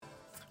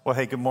Well,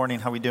 hey, good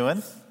morning. How we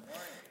doing?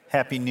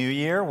 Happy New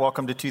Year.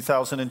 Welcome to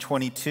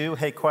 2022.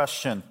 Hey,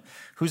 question.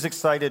 Who's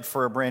excited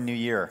for a brand new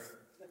year?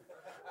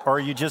 Or are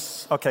you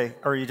just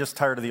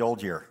tired of the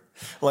old year?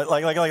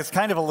 Like it's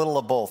kind of a little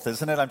of both,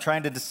 isn't it? I'm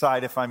trying to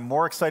decide if I'm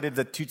more excited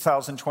that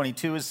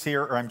 2022 is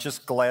here or I'm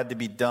just glad to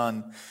be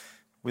done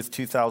with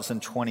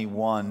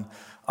 2021.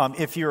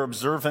 If you're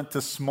observant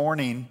this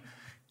morning,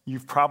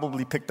 you've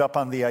probably picked up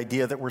on the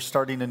idea that we're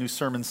starting a new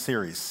sermon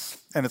series.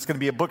 And it's going to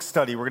be a book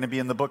study. We're going to be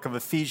in the book of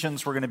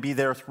Ephesians. We're going to be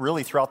there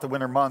really throughout the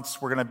winter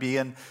months. We're going to be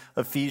in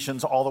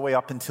Ephesians all the way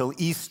up until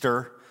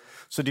Easter.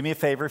 So do me a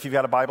favor, if you've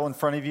got a Bible in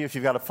front of you, if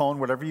you've got a phone,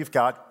 whatever you've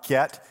got,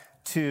 get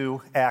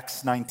to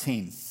Acts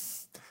 19.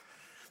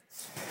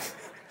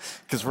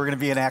 Because we're going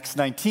to be in Acts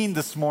 19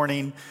 this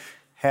morning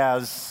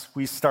as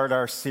we start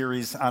our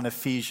series on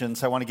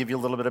Ephesians. I want to give you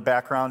a little bit of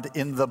background.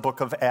 In the book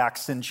of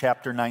Acts in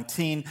chapter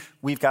 19,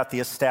 we've got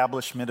the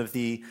establishment of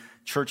the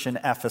church in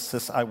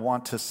Ephesus. I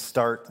want to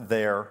start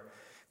there.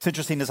 It's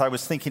interesting, as I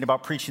was thinking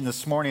about preaching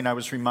this morning, I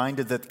was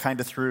reminded that kind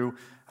of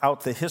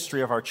throughout the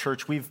history of our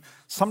church, we've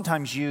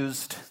sometimes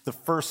used the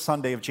first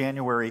Sunday of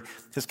January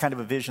as kind of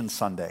a vision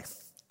Sunday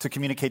to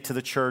communicate to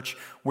the church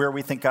where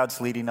we think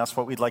God's leading us,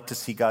 what we'd like to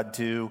see God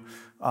do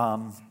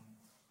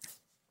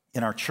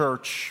in our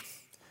church,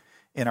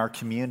 in our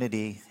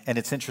community. And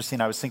it's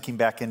interesting, I was thinking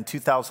back in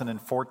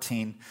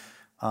 2014,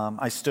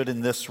 I stood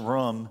in this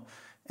room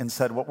and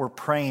said, what we're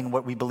praying,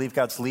 what we believe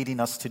God's leading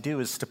us to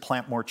do is to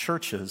plant more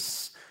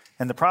churches.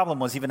 And the problem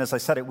was, even as I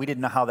said it, we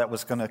didn't know how that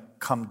was going to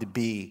come to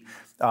be.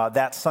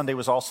 That Sunday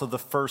was also the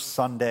first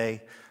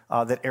Sunday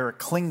that Eric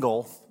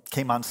Klingel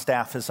came on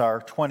staff as our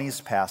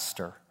 20s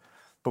pastor.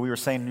 But we were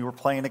saying we were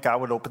praying that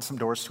God would open some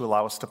doors to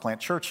allow us to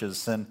plant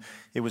churches. And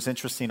it was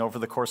interesting, over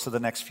the course of the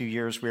next few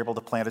years, we were able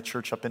to plant a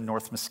church up in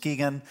North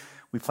Muskegon.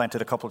 We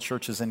planted a couple of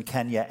churches in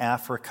Kenya,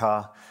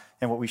 Africa.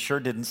 And what we sure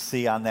didn't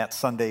see on that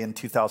Sunday in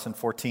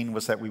 2014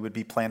 was that we would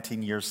be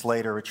planting years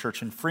later a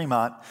church in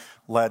Fremont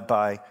led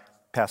by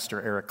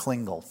Pastor Eric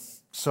Klingel.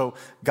 So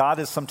God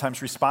has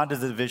sometimes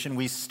responded to the vision.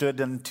 We stood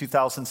in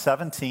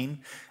 2017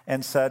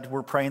 and said,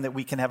 we're praying that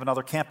we can have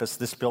another campus.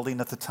 This building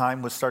at the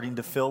time was starting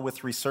to fill with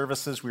three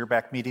services. We were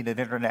back meeting at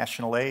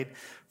International Aid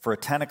for a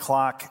 10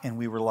 o'clock, and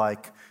we were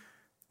like,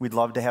 we'd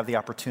love to have the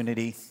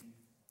opportunity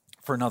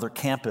for another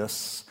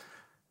campus.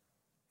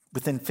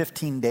 Within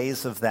 15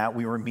 days of that,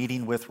 we were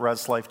meeting with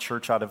Res Life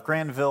Church out of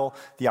Granville.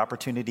 The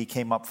opportunity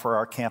came up for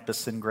our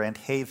campus in Grand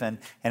Haven,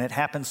 and it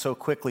happened so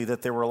quickly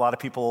that there were a lot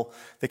of people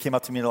that came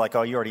up to me and were like,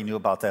 oh, you already knew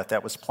about that.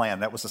 That was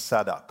planned. That was a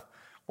setup.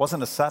 It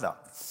wasn't a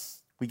setup.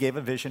 We gave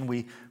a vision.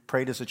 We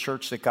prayed as a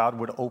church that God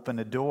would open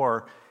a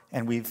door,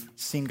 and we've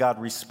seen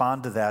God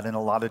respond to that in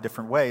a lot of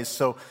different ways.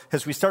 So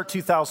as we start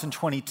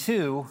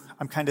 2022,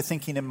 I'm kind of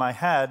thinking in my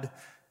head,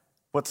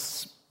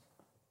 what's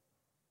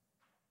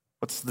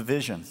the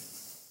vision?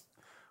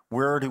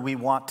 Where do we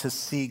want to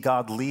see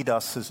God lead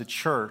us as a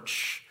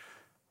church?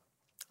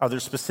 Are there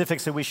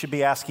specifics that we should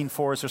be asking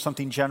for? Is there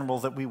something general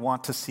that we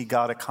want to see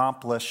God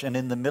accomplish? And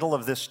in the middle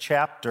of this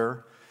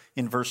chapter,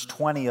 in verse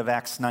 20 of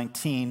Acts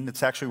 19,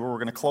 it's actually where we're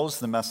going to close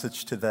the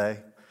message today,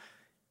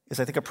 is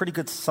I think a pretty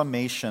good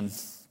summation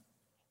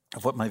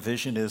of what my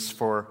vision is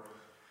for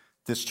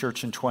this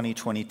church in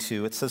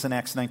 2022. It says in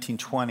Acts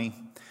 19:20,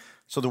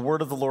 so the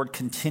word of the Lord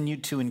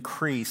continued to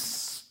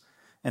increase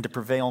and to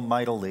prevail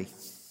mightily.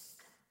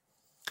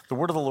 The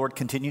word of the Lord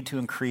continued to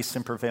increase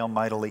and prevail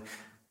mightily.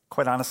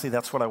 Quite honestly,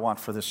 that's what I want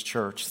for this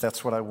church.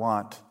 That's what I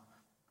want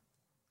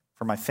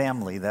for my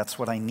family. That's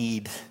what I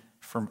need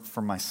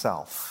for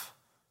myself.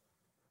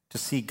 To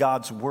see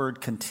God's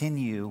word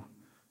continue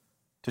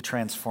to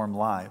transform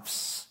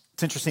lives.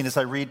 It's interesting as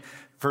I read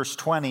verse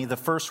 20, the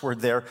first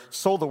word there,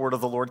 so the word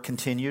of the Lord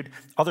continued.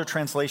 Other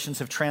translations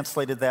have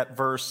translated that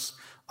verse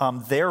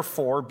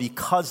therefore,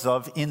 because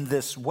of, in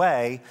this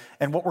way.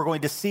 And what we're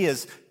going to see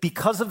is,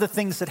 because of the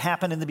things that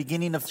happened in the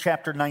beginning of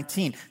chapter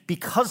 19,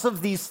 because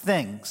of these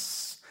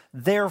things,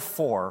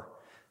 therefore,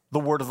 the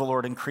word of the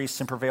Lord increased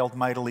and prevailed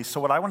mightily.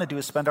 So what I want to do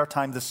is spend our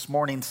time this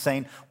morning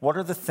saying, what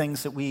are the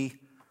things that we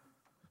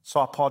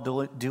saw Paul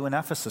do in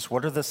Ephesus?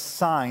 What are the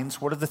signs?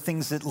 What are the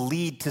things that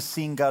lead to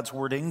seeing God's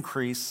word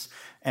increase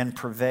and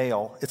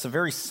prevail? It's a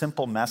very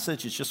simple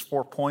message. It's just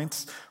 4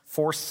 points,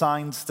 4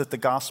 signs that the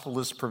gospel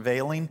is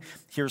prevailing.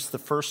 Here's the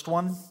first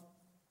one.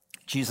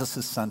 Jesus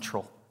is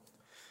central.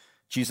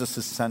 Jesus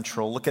is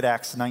central. Look at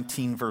Acts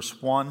 19,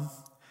 verse 1.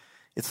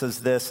 It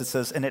says this. It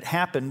says, and it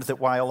happened that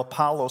while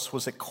Apollos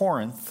was at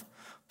Corinth,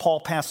 Paul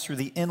passed through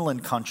the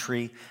inland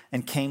country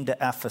and came to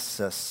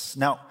Ephesus.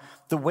 Now,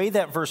 the way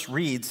that verse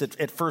reads,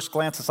 at first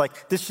glance, it's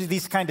like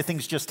these kind of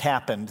things just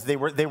happened. They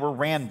were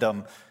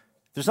random.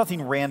 There's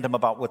nothing random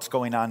about what's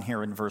going on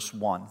here in verse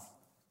 1.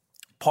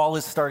 Paul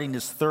is starting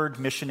his third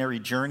missionary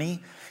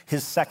journey.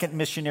 His second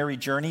missionary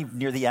journey,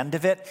 near the end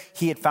of it,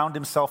 he had found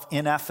himself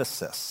in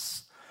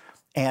Ephesus.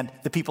 And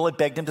the people had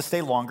begged him to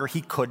stay longer.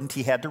 He couldn't.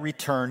 He had to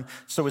return.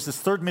 So as his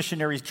third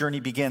missionary journey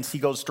begins, he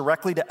goes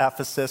directly to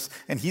Ephesus,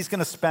 and he's going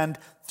to spend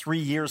 3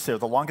 years there,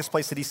 the longest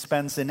place that he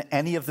spends in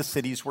any of the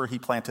cities where he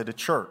planted a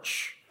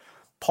church.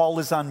 Paul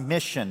is on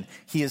mission.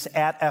 He is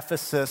at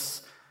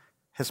Ephesus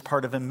as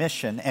part of a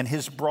mission, and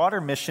his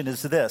broader mission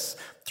is this.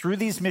 Through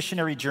these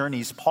missionary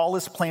journeys, Paul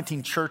is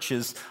planting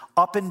churches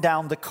up and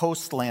down the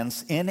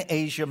coastlands in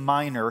Asia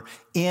Minor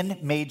in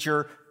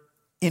major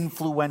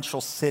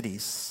influential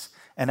cities,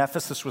 and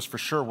Ephesus was for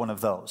sure one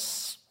of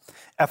those.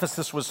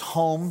 Ephesus was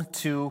home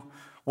to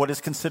what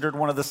is considered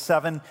one of the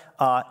seven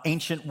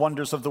ancient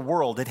wonders of the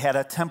world. It had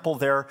a temple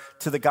there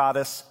to the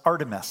goddess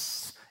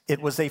Artemis.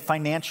 It was a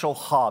financial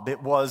hub.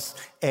 It was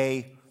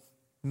a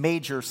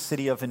major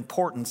city of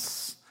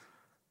importance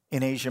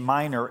in Asia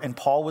Minor, and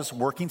Paul was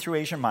working through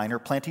Asia Minor,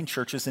 planting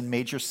churches in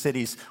major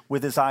cities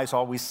with his eyes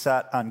always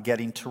set on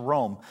getting to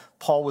Rome.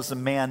 Paul was a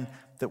man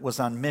that was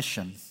on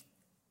mission.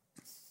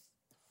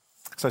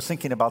 So I was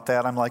thinking about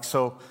that. I'm like,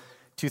 so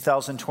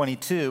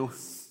 2022,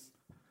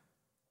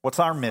 what's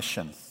our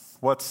mission?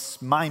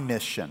 What's my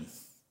mission?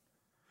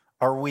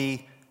 Are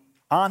we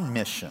on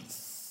mission?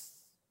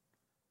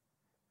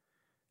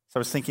 So I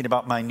was thinking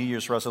about my New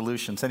Year's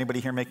resolutions. Anybody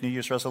here make New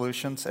Year's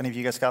resolutions? Any of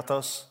you guys got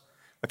those?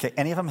 Okay,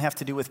 any of them have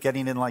to do with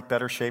getting in like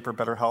better shape or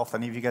better health?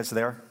 Any of you guys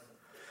there?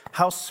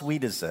 How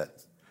sweet is it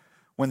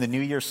when the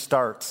new year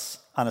starts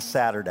on a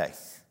Saturday?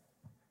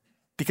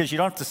 Because you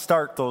don't have to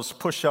start those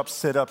push-ups,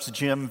 sit-ups,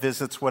 gym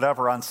visits,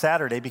 whatever on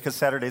Saturday because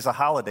Saturday's a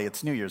holiday.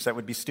 It's New Year's. That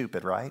would be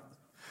stupid, right?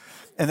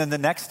 And then the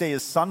next day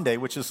is Sunday,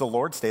 which is the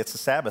Lord's Day. It's the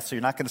Sabbath, so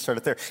you're not going to start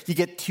it there. You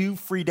get 2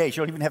 free days.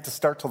 You don't even have to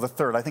start till the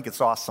 3rd. I think it's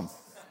awesome.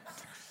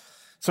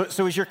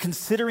 So as you're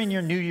considering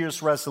your New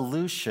Year's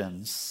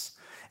resolutions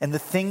and the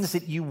things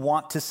that you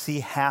want to see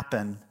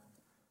happen,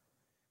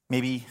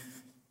 maybe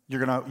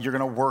you're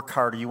gonna work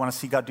harder. You want to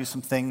see God do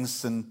some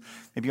things, and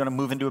maybe you want to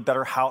move into a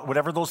better house.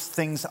 Whatever those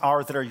things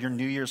are that are your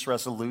New Year's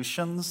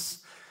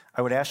resolutions,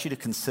 I would ask you to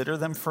consider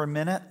them for a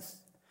minute.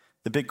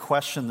 The big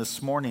question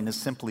this morning is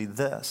simply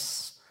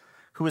this: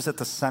 who is at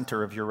the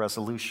center of your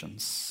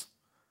resolutions?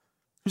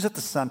 Who's at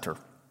the center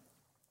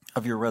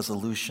of your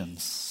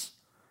resolutions?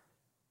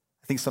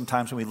 I think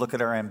sometimes when we look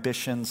at our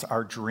ambitions,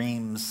 our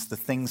dreams, the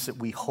things that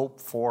we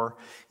hope for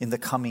in the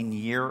coming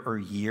year or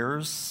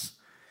years,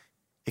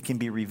 it can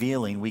be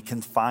revealing. We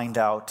can find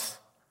out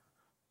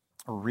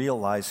or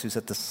realize who's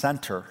at the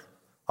center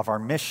of our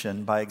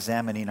mission by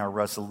examining our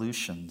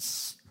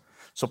resolutions.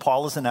 So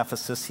Paul is in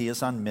Ephesus. He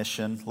is on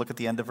mission. Look at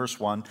the end of verse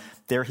 1.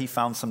 There he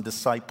found some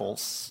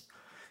disciples.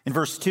 In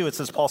verse 2, it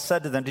says, Paul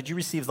said to them, "Did you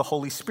receive the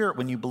Holy Spirit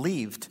when you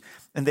believed?"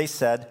 And they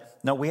said,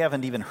 "No, we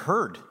haven't even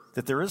heard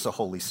that there is a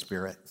Holy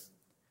Spirit."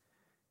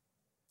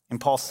 And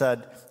Paul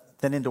said,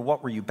 "Then into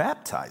what were you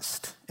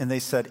baptized?" And they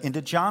said,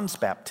 "Into John's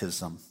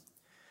baptism."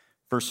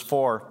 Verse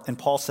 4, and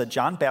Paul said,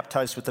 "John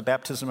baptized with the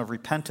baptism of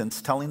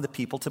repentance, telling the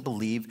people to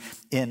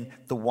believe in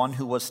the one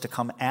who was to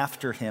come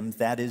after him,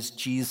 that is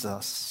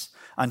Jesus."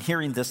 On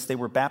hearing this, they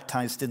were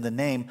baptized in the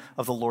name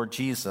of the Lord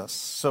Jesus.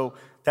 So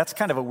that's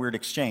kind of a weird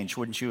exchange,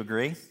 wouldn't you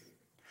agree?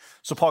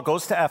 So Paul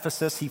goes to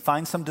Ephesus. He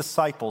finds some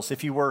disciples.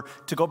 If you were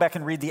to go back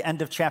and read the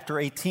end of chapter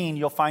 18,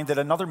 you'll find that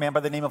another man by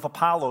the name of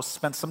Apollos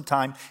spent some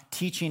time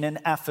teaching in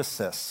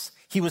Ephesus.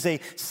 He was a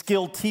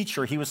skilled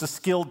teacher. He was a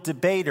skilled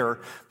debater.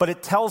 But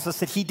it tells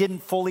us that he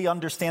didn't fully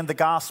understand the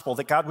gospel,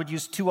 that God would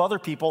use 2 other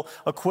people,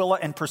 Aquila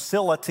and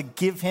Priscilla, to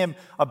give him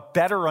a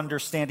better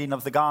understanding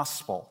of the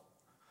gospel.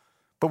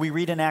 But we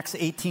read in Acts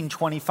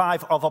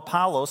 18:25 of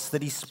Apollos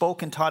that he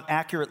spoke and taught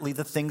accurately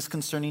the things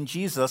concerning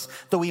Jesus,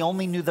 though he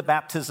only knew the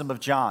baptism of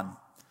John.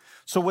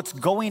 So what's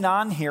going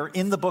on here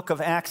in the book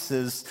of Acts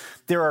is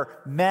there are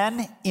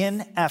men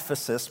in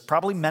Ephesus,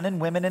 probably men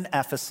and women in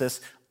Ephesus,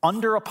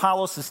 under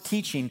Apollos'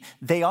 teaching.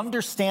 They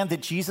understand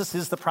that Jesus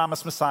is the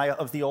promised Messiah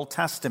of the Old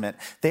Testament.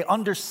 They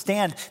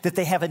understand that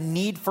they have a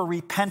need for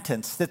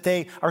repentance, that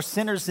they are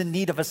sinners in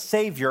need of a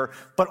Savior,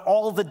 but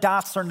all the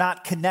dots are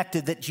not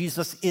connected that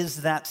Jesus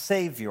is that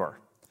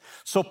Savior.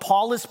 So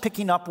Paul is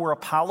picking up where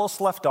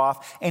Apollos left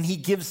off, and he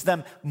gives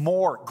them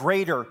more,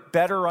 greater,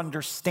 better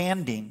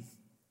understanding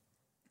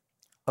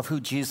of who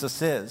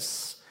Jesus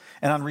is.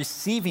 And on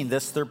receiving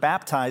this, they're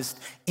baptized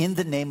in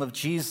the name of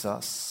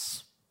Jesus.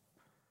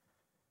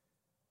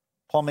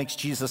 Paul makes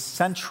Jesus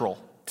central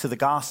to the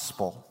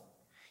gospel.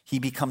 He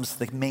becomes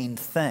the main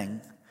thing.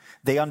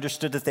 They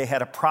understood that they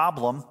had a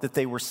problem, that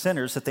they were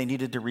sinners, that they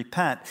needed to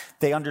repent.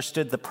 They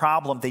understood the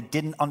problem. They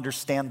didn't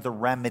understand the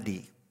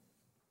remedy.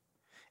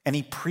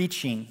 Any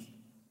preaching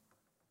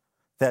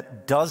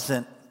that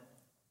doesn't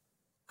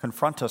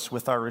confront us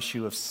with our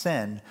issue of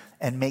sin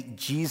and make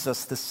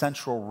Jesus the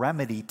central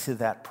remedy to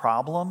that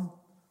problem,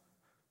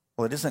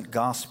 well, it isn't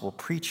gospel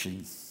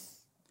preaching.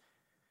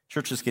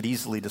 Churches get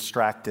easily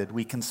distracted.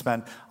 We can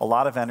spend a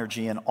lot of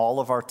energy and all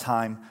of our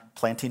time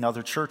planting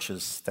other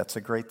churches. That's a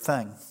great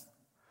thing.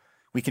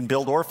 We can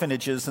build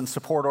orphanages and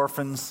support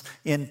orphans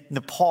in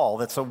Nepal.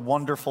 That's a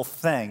wonderful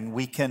thing.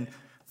 We can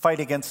fight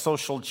against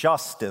social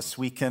justice.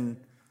 We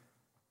can,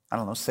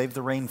 save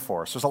the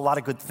rainforest. There's a lot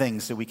of good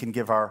things that we can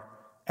give our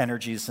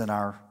energies and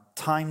our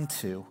time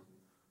to.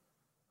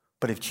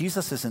 But if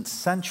Jesus isn't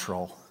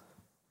central,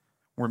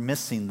 we're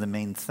missing the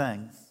main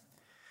thing.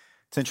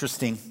 It's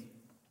interesting.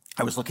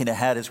 I was looking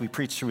ahead as we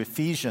preach through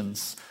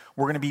Ephesians.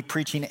 We're going to be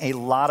preaching a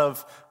lot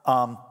of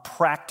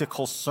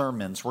practical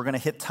sermons. We're going to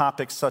hit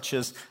topics such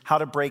as how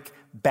to break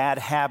bad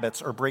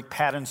habits or break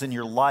patterns in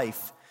your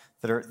life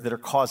that are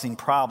causing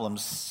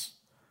problems.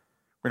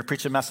 We're going to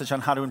preach a message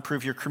on how to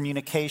improve your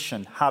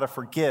communication, how to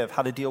forgive,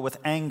 how to deal with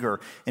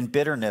anger and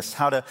bitterness,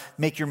 how to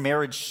make your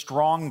marriage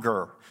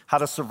stronger, how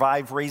to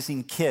survive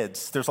raising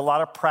kids. There's a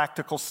lot of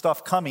practical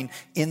stuff coming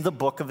in the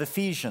book of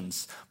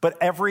Ephesians. But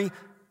every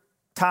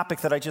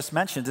topic that I just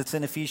mentioned, it's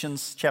in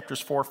Ephesians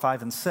chapters 4,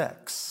 5, and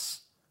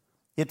 6.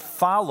 It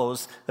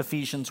follows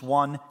Ephesians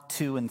 1,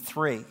 2, and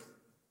 3.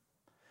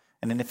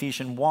 And in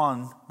Ephesians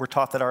 1, we're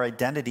taught that our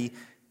identity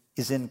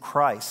is in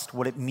Christ,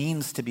 what it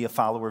means to be a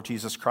follower of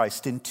Jesus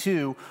Christ. In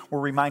 2, we're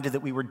reminded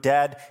that we were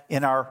dead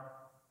in our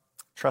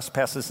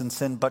trespasses and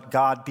sin, but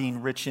God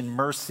being rich in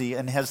mercy.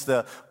 And as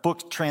the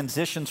book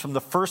transitions from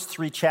the first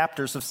 3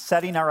 chapters of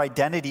setting our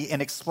identity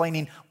and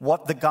explaining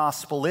what the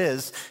gospel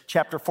is,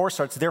 chapter 4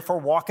 starts, therefore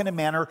walk in a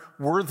manner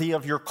worthy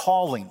of your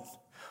calling.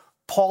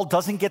 Paul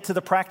doesn't get to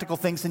the practical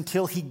things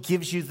until he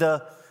gives you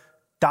the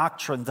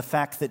doctrine, the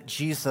fact that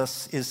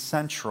Jesus is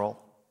central.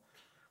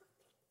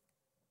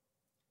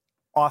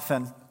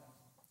 Often,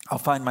 I'll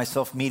find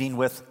myself meeting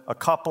with a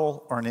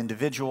couple or an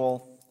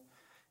individual,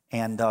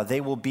 and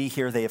they will be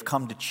here. They have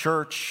come to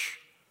church.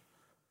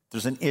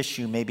 There's an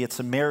issue. Maybe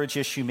it's a marriage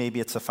issue. Maybe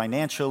it's a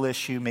financial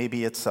issue.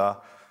 Maybe it's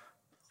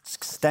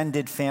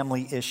extended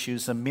family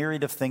issues, a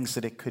myriad of things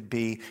that it could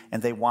be,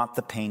 and they want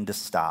the pain to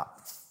stop.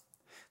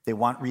 They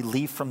want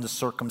relief from the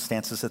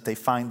circumstances that they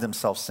find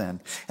themselves in.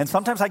 And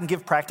sometimes I can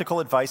give practical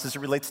advice as it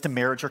relates to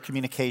marriage or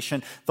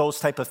communication, those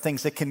type of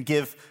things that can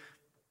give,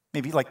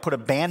 maybe like put a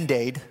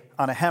Band-Aid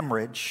on a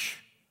hemorrhage,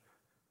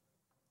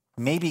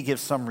 maybe give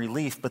some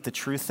relief, but the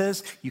truth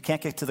is you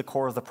can't get to the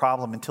core of the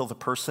problem until the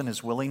person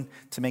is willing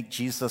to make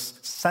Jesus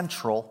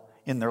central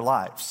in their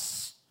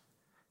lives.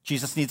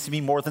 Jesus needs to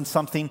be more than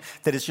something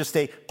that is just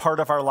a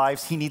part of our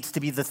lives. He needs to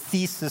be the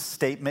thesis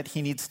statement.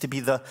 He needs to be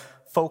the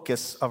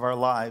focus of our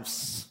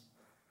lives.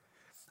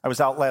 I was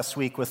out last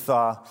week with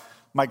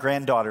my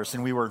granddaughters,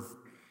 and we were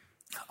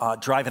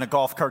driving a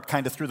golf cart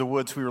kind of through the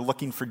woods. We were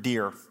looking for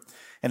deer.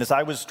 And as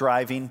I was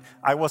driving,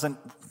 I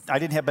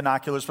didn't have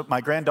binoculars, but my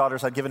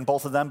granddaughters, I'd given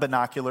both of them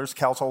binoculars,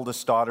 Cal's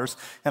oldest daughters,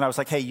 and I was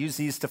like, hey, use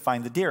these to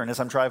find the deer. And as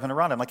I'm driving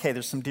around, I'm like, hey,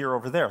 there's some deer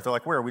over there. They're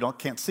like, where? We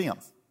can't see them.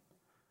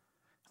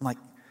 I'm like,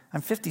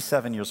 I'm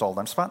 57 years old.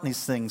 I'm spotting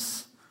these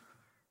things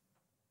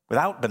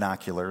without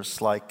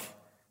binoculars. Like,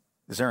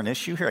 is there an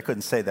issue here? I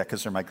couldn't say that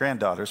because they're my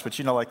granddaughters, but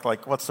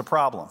like what's the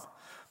problem?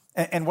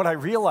 And what I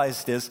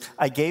realized is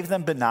I gave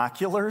them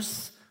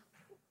binoculars,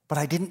 but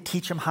I didn't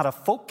teach them how to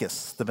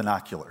focus the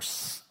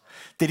binoculars.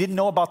 They didn't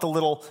know about the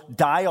little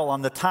dial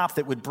on the top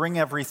that would bring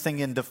everything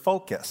into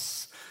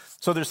focus.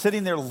 So they're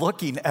sitting there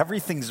looking,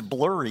 everything's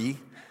blurry,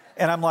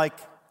 and I'm like,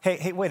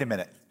 hey, wait a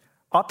minute.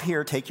 Up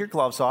here, take your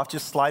gloves off,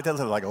 just slide that.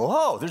 They're like,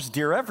 oh, there's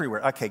deer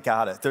everywhere. Okay,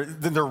 got it.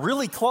 They're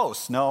really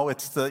close. No,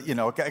 it's I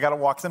got to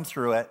walk them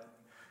through it.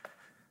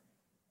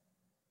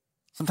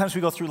 Sometimes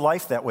we go through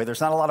life that way. There's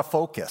not a lot of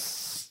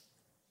focus.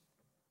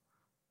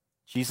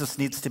 Jesus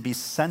needs to be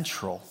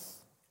central.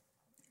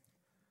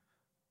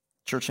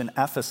 Church in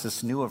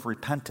Ephesus knew of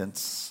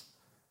repentance.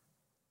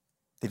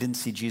 They didn't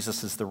see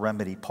Jesus as the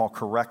remedy. Paul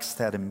corrects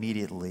that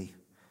immediately.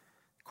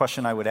 The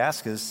question I would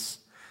ask is,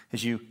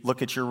 as you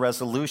look at your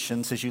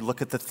resolutions, as you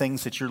look at the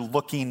things that you're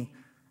looking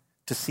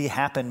to see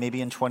happen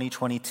maybe in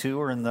 2022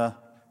 or in the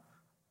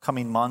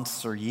coming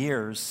months or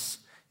years,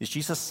 is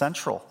Jesus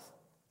central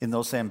in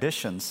those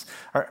ambitions?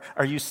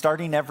 Are you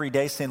starting every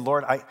day saying,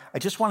 Lord, I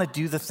just want to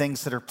do the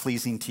things that are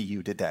pleasing to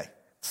you today?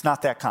 It's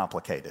not that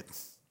complicated.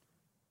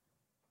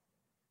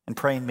 And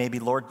praying maybe,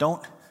 Lord,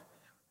 don't,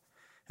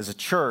 as a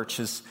church,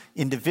 as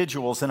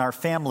individuals in our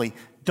family,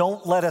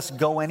 don't let us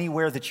go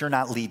anywhere that you're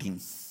not leading.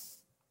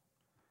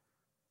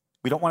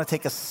 We don't want to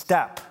take a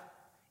step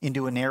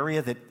into an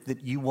area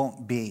that you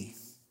won't be.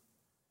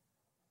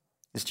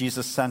 Is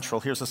Jesus central?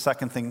 Here's the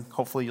second thing.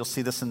 Hopefully you'll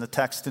see this in the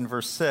text in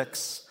verse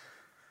 6.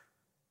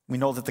 We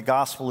know that the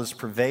gospel is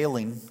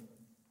prevailing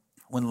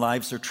when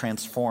lives are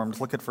transformed.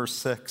 Look at verse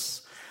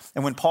 6.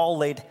 And when Paul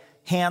laid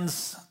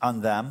hands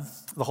on them,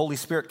 the Holy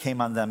Spirit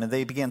came on them, and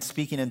they began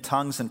speaking in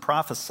tongues and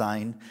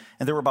prophesying,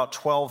 and there were about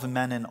 12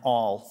 men in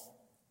all.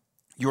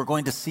 You are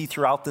going to see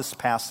throughout this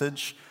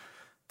passage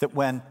that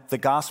when the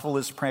gospel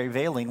is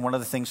prevailing, one of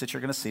the things that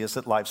you're going to see is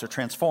that lives are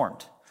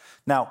transformed.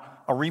 Now,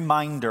 a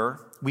reminder,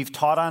 we've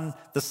taught on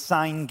the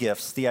sign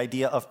gifts, the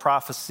idea of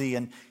prophecy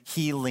and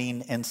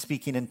healing and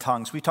speaking in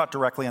tongues. We taught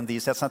directly on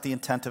these. That's not the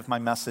intent of my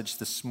message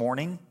this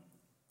morning.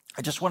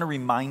 I just want to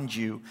remind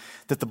you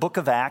that the book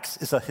of Acts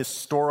is a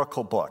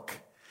historical book.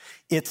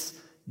 It's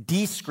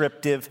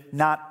descriptive,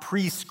 not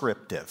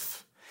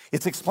prescriptive.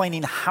 It's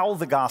explaining how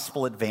the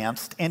gospel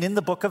advanced. And in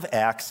the book of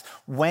Acts,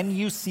 when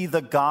you see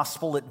the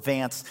gospel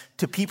advance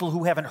to people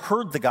who haven't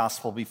heard the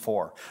gospel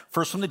before,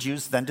 first from the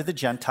Jews, then to the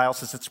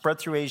Gentiles, as it spread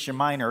through Asia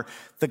Minor,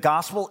 the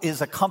gospel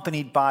is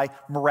accompanied by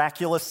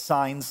miraculous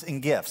signs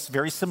and gifts,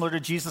 very similar to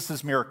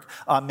Jesus'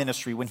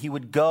 ministry. When he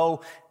would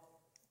go,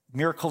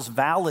 miracles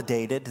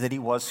validated that he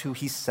was who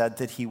he said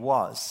that he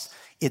was.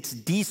 It's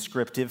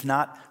descriptive,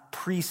 not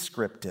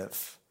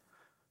prescriptive.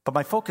 But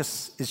my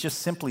focus is just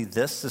simply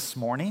this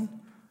morning.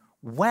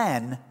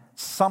 When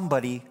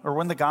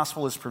the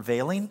gospel is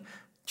prevailing,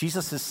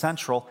 Jesus is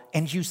central,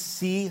 and you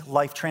see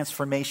life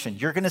transformation.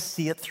 You're going to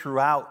see it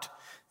throughout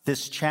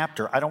this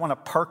chapter. I don't want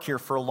to park here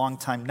for a long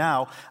time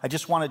now. I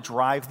just want to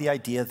drive the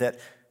idea that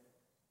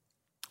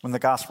when the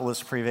gospel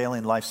is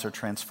prevailing, lives are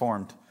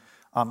transformed.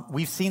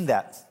 We've seen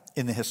that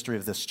in the history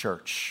of this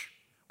church.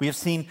 We have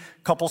seen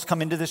couples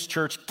come into this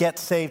church, get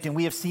saved, and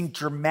we have seen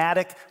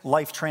dramatic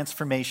life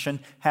transformation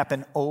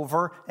happen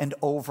over and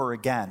over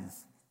again.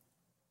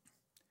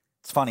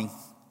 It's funny.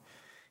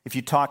 If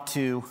you talk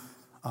to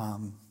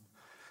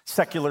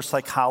secular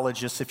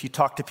psychologists, if you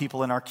talk to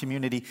people in our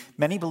community,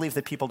 many believe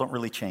that people don't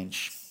really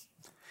change.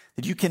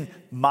 That you can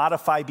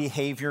modify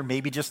behavior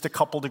maybe just a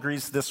couple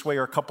degrees this way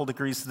or a couple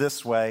degrees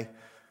this way.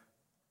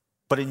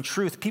 But in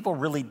truth, people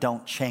really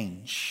don't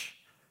change.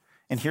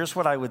 And here's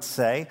what I would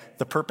say.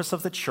 The purpose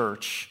of the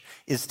church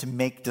is to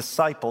make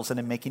disciples, and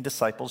in making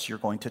disciples, you're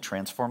going to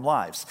transform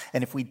lives.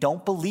 And if we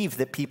don't believe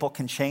that people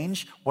can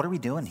change, what are we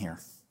doing here?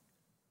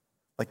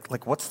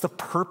 Like what's the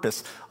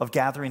purpose of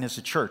gathering as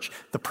a church?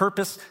 The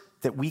purpose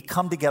that we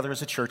come together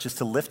as a church is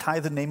to lift high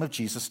the name of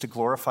Jesus, to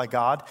glorify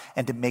God,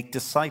 and to make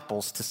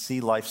disciples, to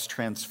see lives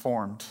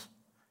transformed.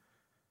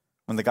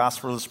 When the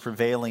gospel is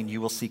prevailing,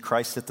 you will see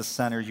Christ at the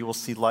center. You will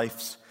see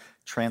lives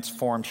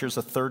transformed. Here's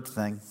a third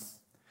thing.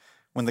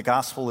 When the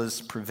gospel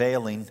is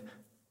prevailing,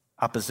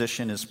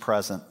 opposition is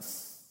present.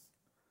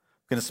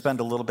 I'm going to spend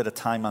a little bit of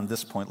time on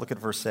this point. Look at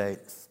verse 8.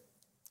 It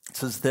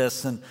says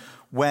this, and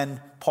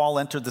when Paul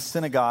entered the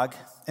synagogue,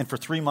 and for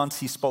 3 months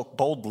he spoke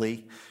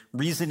boldly,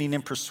 reasoning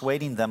and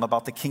persuading them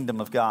about the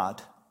kingdom of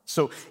God.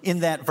 So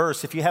in that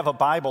verse, if you have a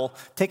Bible,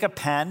 take a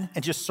pen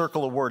and just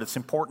circle a word. It's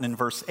important in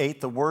verse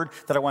 8. The word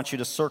that I want you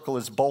to circle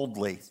is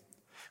boldly.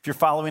 If you're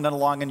following it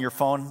along on your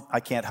phone, I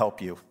can't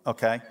help you,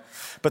 okay?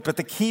 But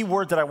the key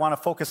word that I want to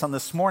focus on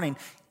this morning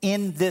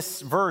in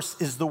this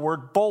verse is the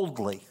word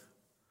boldly.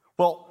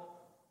 Well,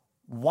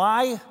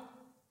 why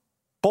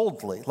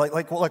boldly?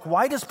 Like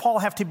why does Paul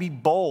have to be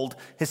bold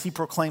as he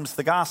proclaims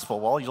the gospel?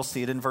 Well, you'll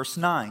see it in verse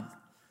 9.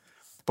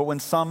 But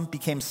when some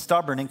became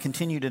stubborn and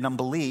continued in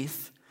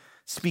unbelief,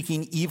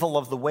 speaking evil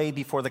of the way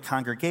before the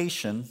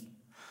congregation,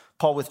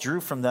 Paul withdrew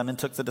from them and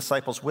took the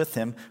disciples with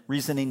him,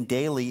 reasoning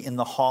daily in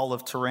the hall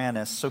of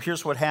Tyrannus. So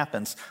here's what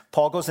happens.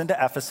 Paul goes into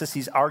Ephesus.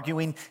 He's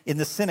arguing in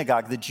the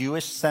synagogue, the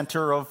Jewish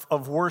center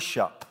of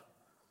worship.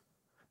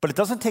 But it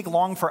doesn't take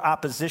long for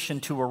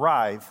opposition to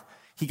arrive.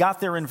 He got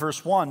there in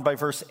verse 1. By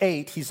verse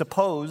 8, he's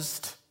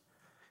opposed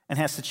and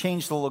has to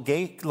change the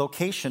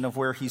location of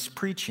where he's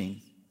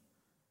preaching.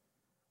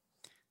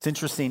 It's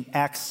interesting,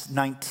 Acts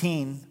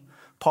 19,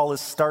 Paul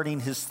is starting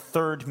his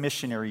third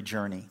missionary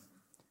journey.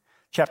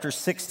 Chapters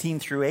 16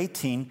 through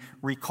 18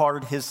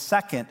 record his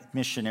second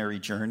missionary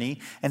journey,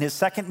 and his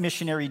second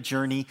missionary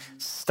journey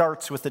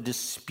starts with a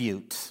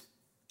dispute.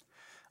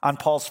 On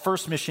Paul's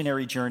first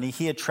missionary journey,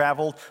 he had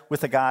traveled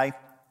with a guy,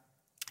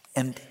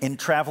 and in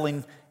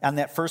traveling on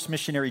that first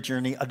missionary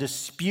journey, a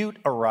dispute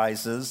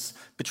arises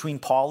between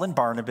Paul and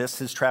Barnabas,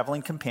 his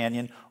traveling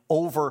companion,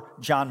 over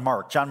John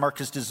Mark. John Mark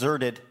has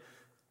deserted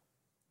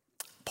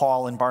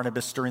Paul and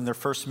Barnabas during their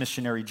first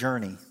missionary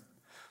journey.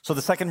 So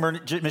the second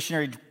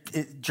missionary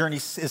journey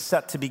is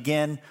set to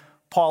begin.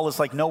 Paul is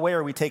like, no way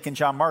are we taking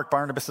John Mark.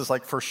 Barnabas is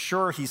like, for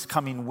sure he's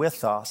coming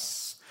with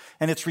us.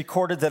 And it's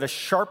recorded that a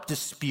sharp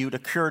dispute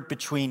occurred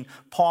between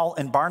Paul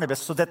and Barnabas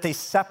so that they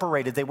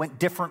separated. They went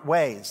different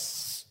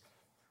ways.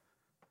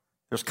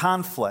 There's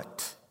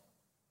conflict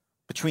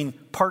between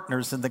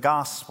partners in the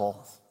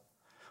gospel.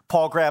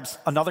 Paul grabs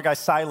another guy,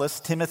 Silas.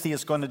 Timothy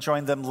is going to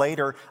join them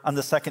later on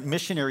the second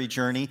missionary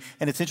journey.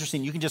 And it's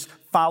interesting, you can just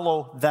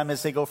follow them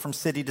as they go from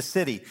city to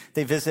city.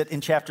 They visit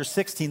in chapter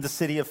 16 the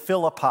city of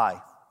Philippi.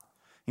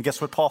 And guess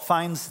what Paul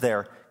finds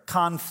there?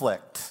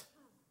 Conflict.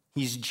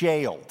 He's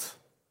jailed.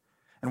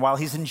 And while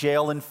he's in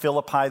jail in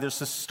Philippi, there's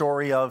this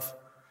story of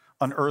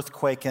an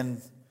earthquake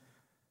and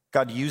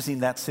God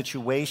using that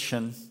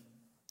situation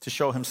to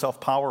show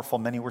himself powerful.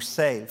 Many were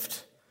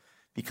saved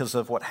because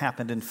of what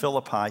happened in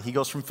Philippi. He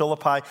goes from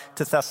Philippi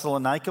to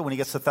Thessalonica. When he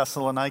gets to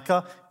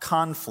Thessalonica,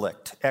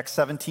 conflict. Acts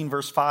 17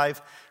 verse 5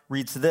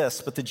 reads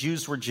this, but the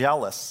Jews were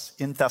jealous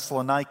in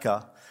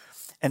Thessalonica,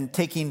 and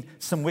taking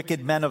some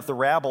wicked men of the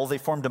rabble, they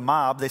formed a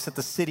mob. They set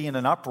the city in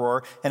an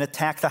uproar and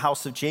attacked the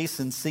house of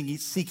Jason,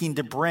 seeking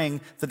to bring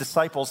the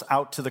disciples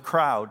out to the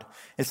crowd.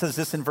 It says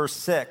this in verse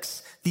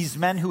 6, these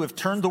men who have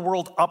turned the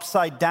world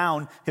upside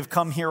down have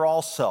come here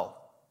also.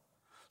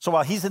 So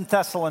while he's in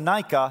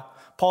Thessalonica,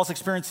 Paul's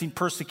experiencing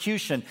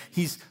persecution.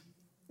 He's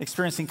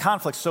experiencing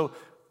conflict. So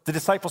the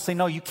disciples say,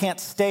 no, you can't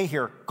stay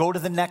here. Go to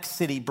the next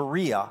city,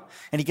 Berea.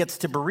 And he gets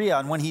to Berea,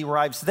 and when he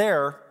arrives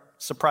there,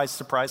 surprise,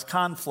 surprise,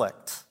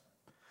 conflict.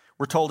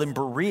 We're told in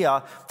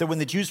Berea that when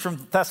the Jews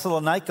from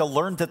Thessalonica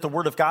learned that the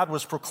word of God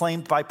was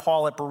proclaimed by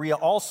Paul at Berea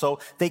also,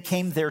 they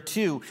came there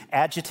too,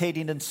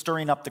 agitating and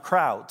stirring up the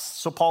crowds.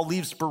 So Paul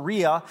leaves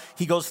Berea.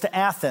 He goes to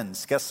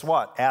Athens. Guess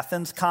what?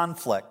 Athens,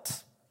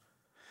 conflict.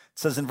 It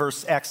says in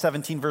Acts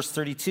 17, verse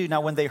 32,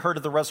 now when they heard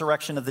of the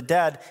resurrection of the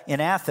dead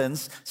in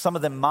Athens, some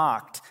of them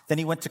mocked. Then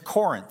he went to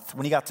Corinth.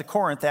 When he got to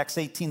Corinth, Acts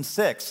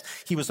 18:6,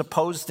 he was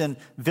opposed and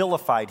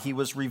vilified. He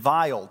was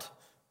reviled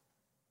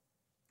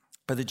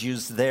by the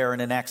Jews there.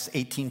 And in Acts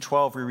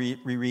 18:12,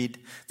 we read,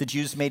 the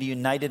Jews made a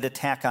united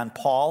attack on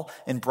Paul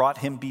and brought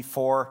him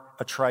before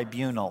a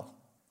tribunal.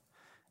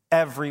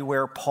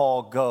 Everywhere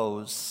Paul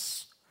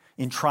goes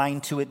in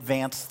trying to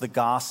advance the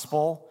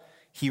gospel,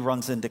 he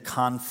runs into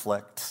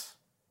conflict.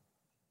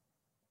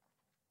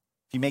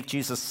 If you make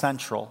Jesus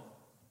central,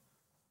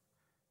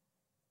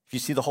 if you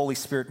see the Holy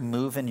Spirit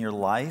move in your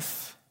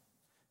life,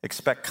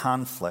 expect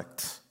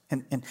conflict.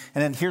 And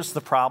then here's the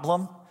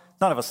problem.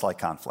 None of us like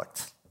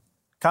conflict.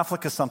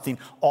 Conflict is something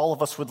all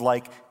of us would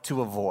like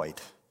to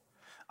avoid.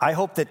 I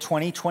hope that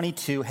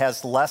 2022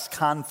 has less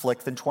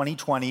conflict than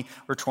 2020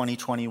 or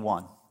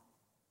 2021.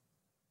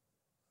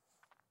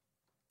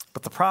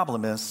 But the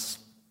problem is,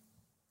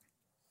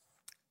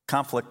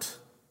 conflict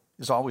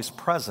is always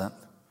present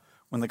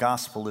when the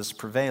gospel is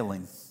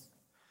prevailing.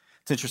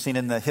 It's interesting,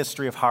 in the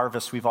history of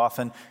Harvest, we've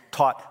often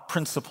taught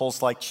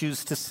principles like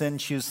choose to sin,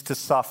 choose to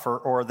suffer,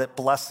 or that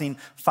blessing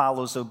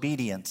follows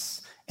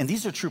obedience. And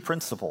these are true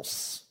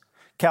principles.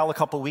 Cal, a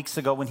couple weeks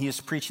ago, when he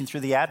was preaching through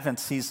the Advent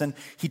season,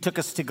 he took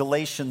us to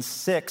Galatians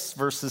 6,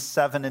 verses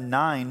 7 and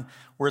 9,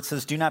 where it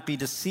says, do not be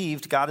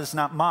deceived, God is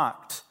not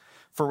mocked.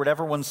 For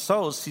whatever one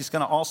sows, he's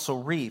going to also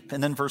reap.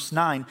 And then verse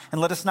 9, and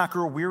let us not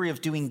grow weary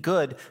of doing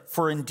good,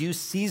 for in due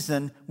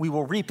season we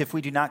will reap if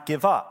we do not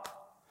give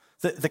up.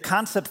 The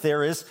concept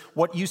there is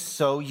what you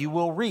sow, you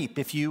will reap.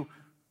 If you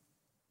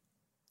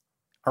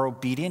are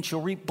obedient,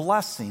 you'll reap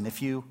blessing.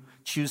 If you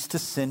choose to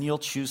sin, you'll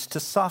choose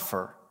to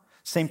suffer.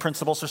 Same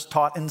principles are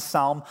taught in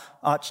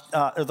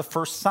the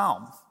first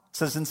Psalm. It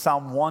says in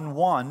Psalm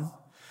 1:1,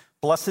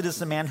 blessed is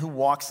the man who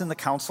walks in the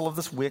counsel of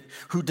this wicked,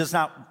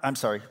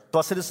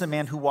 blessed is the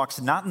man who walks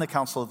not in the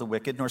counsel of the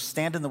wicked, nor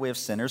stand in the way of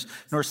sinners,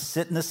 nor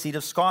sit in the seat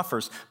of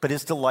scoffers, but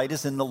his delight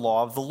is in the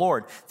law of the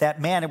Lord.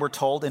 That man, we're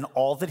told, in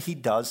all that he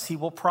does, he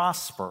will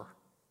prosper.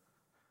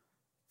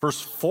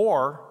 Verse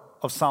 4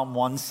 of Psalm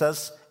 1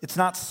 says, it's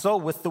not so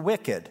with the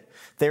wicked.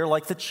 They are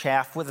like the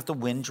chaff that the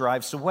wind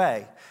drives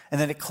away. And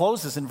then it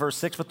closes in verse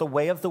 6, but the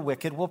way of the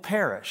wicked will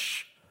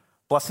perish.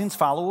 Blessings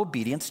follow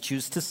obedience,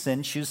 choose to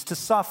sin, choose to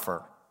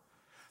suffer.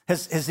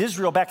 As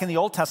Israel, back in the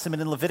Old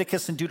Testament, in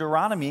Leviticus and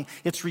Deuteronomy,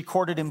 it's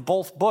recorded in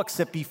both books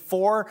that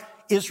before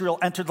Israel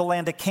entered the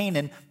land of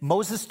Canaan,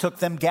 Moses took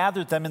them,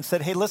 gathered them, and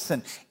said, hey,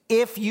 listen,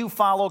 if you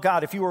follow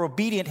God, if you are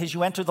obedient as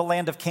you enter the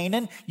land of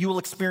Canaan, you will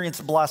experience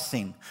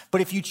blessing.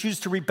 But if you choose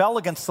to rebel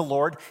against the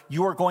Lord,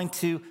 you are going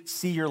to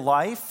see your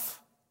life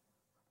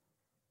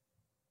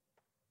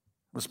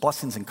with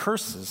blessings and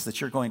curses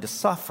that you're going to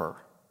suffer.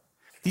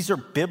 These are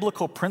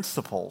biblical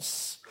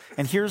principles.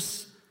 And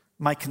here's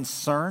my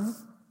concern.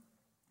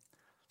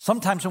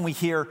 Sometimes when we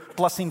hear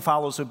blessing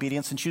follows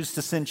obedience and choose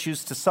to sin,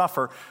 choose to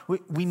suffer,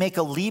 we make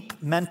a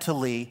leap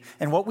mentally.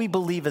 And what we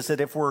believe is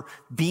that if we're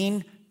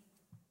being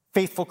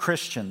faithful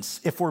Christians,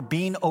 if we're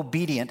being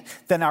obedient,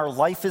 then our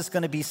life is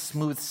going to be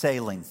smooth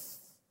sailing.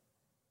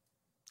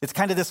 It's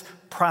kind of this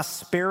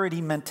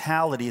prosperity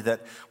mentality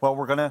that, well,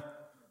 we're going to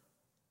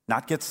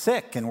not get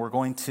sick and we're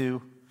going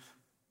to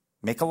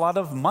make a lot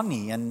of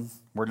money and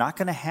we're not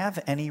going to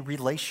have any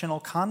relational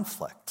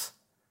conflict.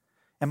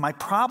 And my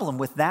problem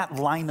with that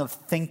line of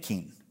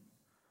thinking,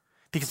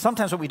 because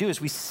sometimes what we do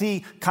is we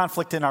see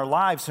conflict in our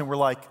lives and we're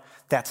like,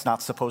 that's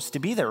not supposed to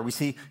be there. We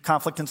see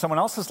conflict in someone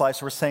else's life,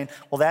 so we're saying,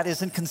 well, that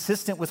isn't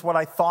consistent with what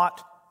I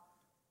thought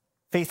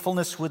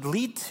faithfulness would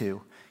lead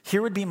to.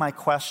 Here would be my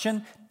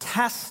question.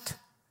 Test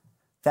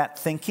that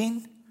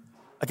thinking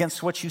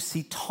against what you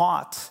see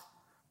taught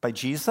by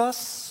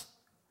Jesus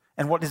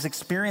and what is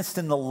experienced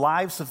in the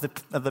lives of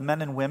the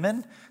men and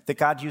women that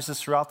God uses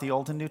throughout the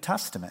Old and New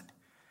Testament.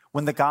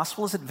 When the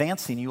gospel is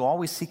advancing, you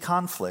always see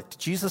conflict.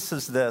 Jesus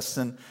says this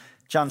in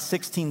John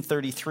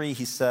 16:33.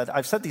 He said,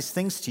 I've said these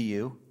things to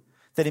you,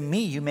 that in me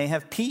you may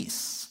have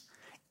peace.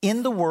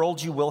 In the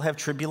world you will have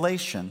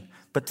tribulation,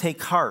 but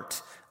take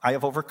heart, I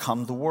have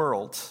overcome the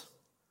world.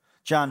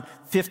 John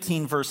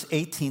 15, verse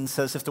 18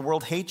 says, if the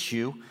world hates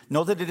you,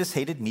 know that it has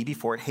hated me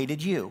before it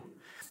hated you.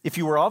 If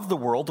you were of the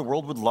world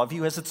would love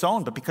you as its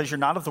own, but because you're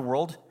not of the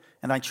world,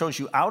 and I chose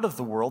you out of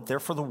the world,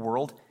 therefore the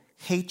world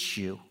hates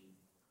you.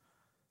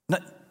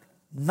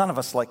 None of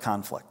us like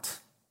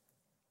conflict.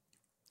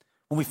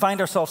 When we find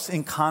ourselves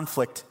in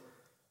conflict,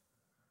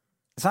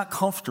 it's not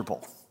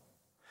comfortable.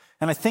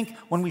 And I think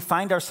when we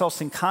find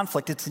ourselves in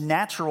conflict, it's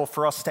natural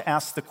for us to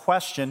ask the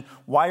question,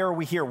 why are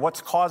we here?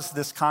 What's caused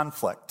this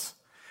conflict?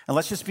 And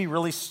let's just be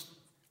really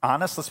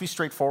honest. Let's be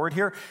straightforward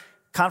here.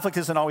 Conflict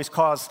isn't always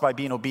caused by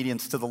being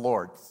obedient to the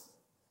Lord.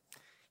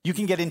 You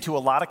can get into a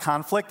lot of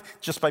conflict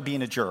just by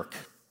being a jerk.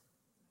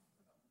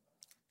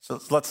 So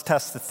let's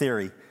test the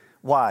theory.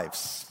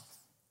 Wives,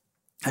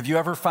 have you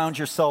ever found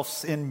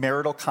yourselves in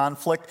marital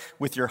conflict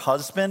with your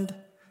husband?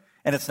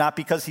 And it's not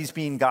because he's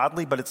being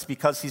godly, but it's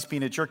because he's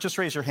being a jerk. Just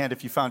raise your hand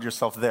if you found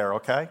yourself there,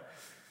 okay?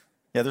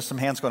 Yeah, there's some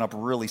hands going up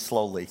really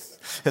slowly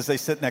as they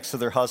sit next to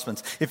their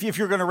husbands. If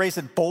you're going to raise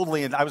it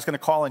boldly, and I was going to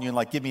call on you and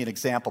like give me an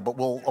example, but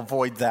we'll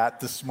avoid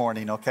that this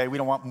morning, okay? We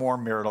don't want more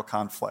marital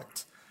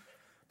conflict.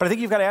 But I think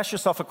you've got to ask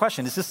yourself a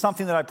question. Is this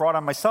something that I brought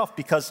on myself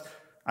because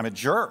I'm a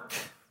jerk?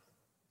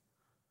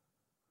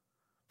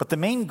 But the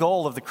main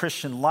goal of the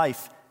Christian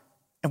life,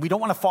 and we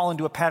don't want to fall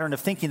into a pattern of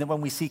thinking that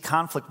when we see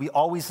conflict, we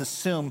always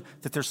assume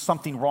that there's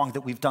something wrong,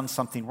 that we've done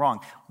something wrong.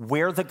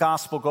 Where the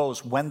gospel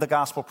goes, when the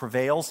gospel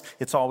prevails,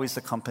 it's always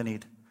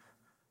accompanied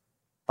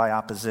by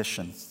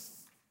opposition.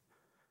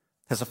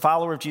 As a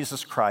follower of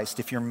Jesus Christ,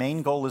 if your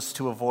main goal is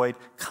to avoid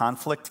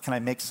conflict, can I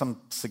make some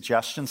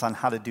suggestions on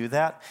how to do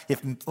that?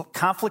 If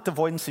conflict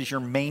avoidance is your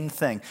main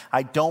thing,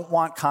 I don't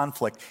want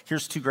conflict,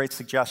 here's 2 great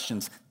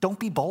suggestions. Don't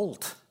be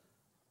bold.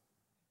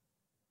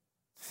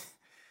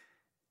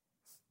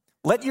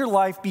 Let your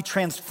life be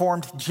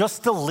transformed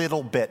just a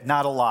little bit,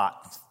 not a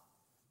lot.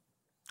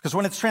 Because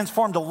when it's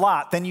transformed a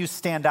lot, then you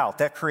stand out.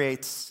 That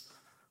creates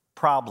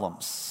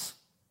problems.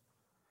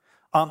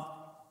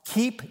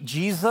 Keep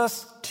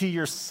Jesus to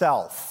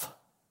yourself.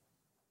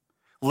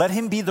 Let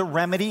him be the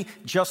remedy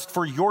just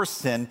for your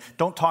sin.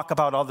 Don't talk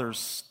about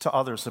others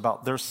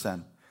about their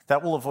sin.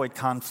 That will avoid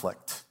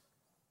conflict.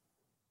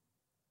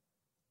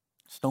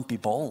 Just don't be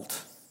bold.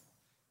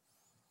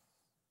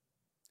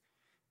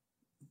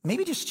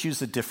 Maybe just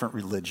choose a different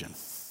religion.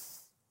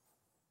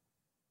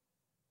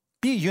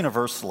 Be a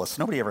universalist.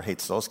 Nobody ever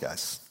hates those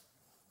guys.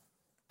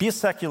 Be a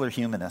secular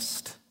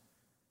humanist.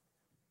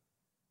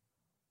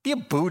 Be a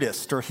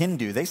Buddhist or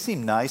Hindu. They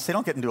seem nice. They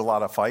don't get into a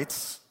lot of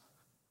fights.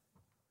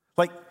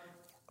 Like,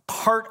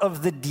 part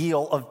of the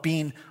deal of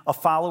being a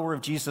follower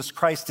of Jesus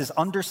Christ is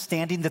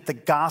understanding that the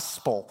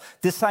gospel,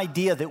 this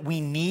idea that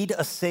we need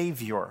a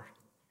Savior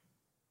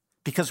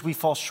because we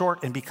fall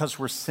short and because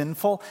we're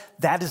sinful,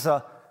 that is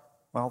the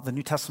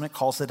New Testament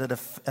calls it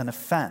an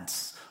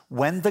offense.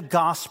 When the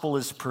gospel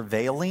is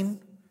prevailing,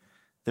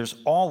 there's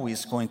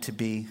always going to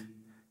be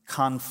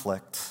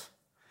conflict.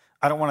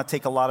 I don't want to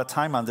take a lot of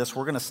time on this.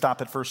 We're going to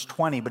stop at verse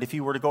 20, but if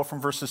you were to go from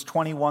verses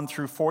 21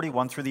 through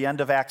 41 through the end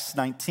of Acts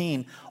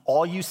 19,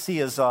 all you see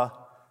is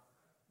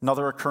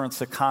another occurrence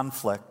of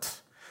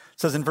conflict. It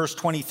says in verse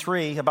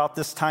 23, about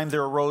this time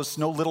there arose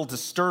no little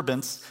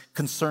disturbance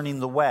concerning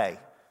the way.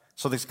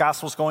 So this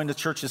gospel's going to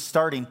church is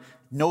starting.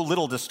 No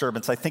little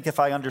disturbance. I think if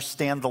I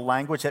understand the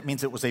language, that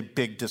means it was a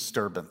big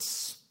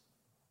disturbance.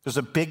 There's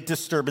a big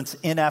disturbance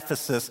in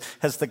Ephesus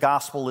as the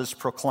gospel is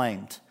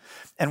proclaimed.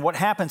 And what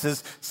happens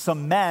is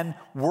some men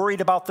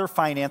worried about their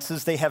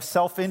finances, they have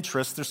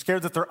self-interest, they're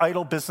scared that their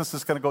idol business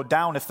is going to go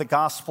down if the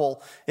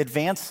gospel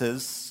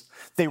advances.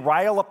 They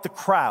rile up the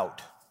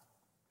crowd.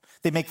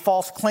 They make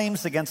false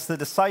claims against the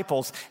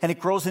disciples, and it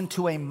grows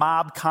into a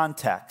mob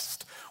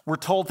context. We're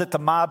told that the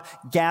mob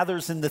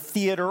gathers in the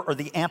theater or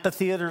the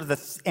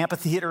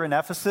amphitheater in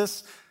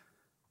Ephesus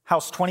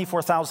housed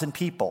 24,000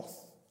 people.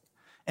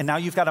 And now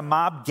you've got a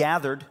mob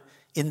gathered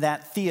in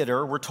that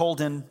theater. We're told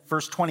in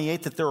verse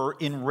 28 that they're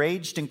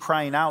enraged and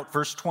crying out.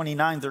 Verse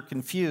 29, they're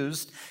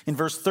confused. In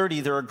verse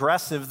 30, they're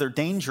aggressive, they're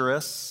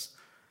dangerous.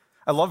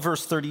 I love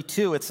verse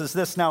 32. It says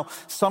this, now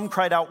some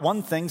cried out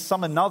one thing,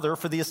 some another,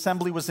 for the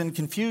assembly was in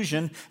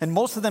confusion, and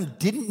most of them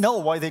didn't know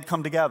why they'd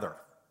come together.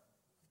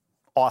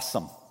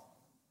 Awesome.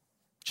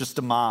 Just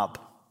a mob,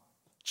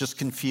 just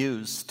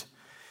confused.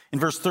 In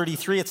verse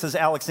 33, it says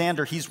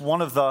Alexander, he's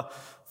one of the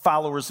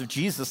followers of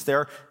Jesus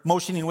there,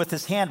 motioning with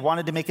his hand,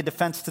 wanted to make a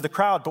defense to the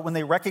crowd. But when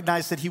they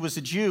recognized that he was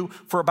a Jew,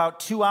 for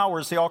about 2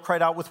 hours, they all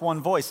cried out with one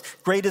voice,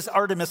 great is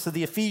Artemis of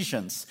the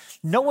Ephesians.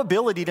 No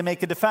ability to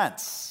make a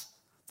defense.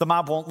 The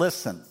mob won't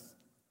listen.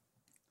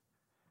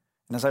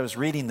 And as I was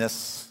reading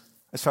this,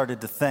 I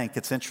started to think,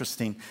 it's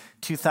interesting,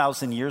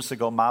 2,000 years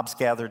ago, mobs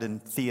gathered in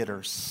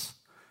theaters.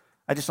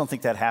 I just don't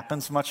think that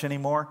happens much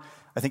anymore.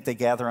 I think they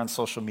gather on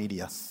social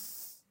media.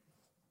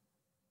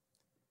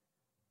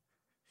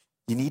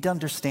 You need to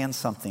understand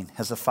something.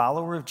 As a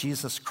follower of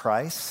Jesus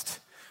Christ,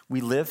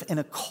 we live in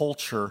a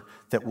culture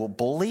that will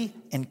bully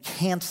and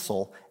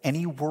cancel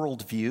any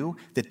worldview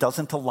that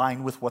doesn't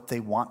align with what they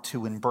want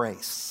to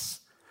embrace.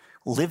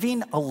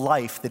 Living a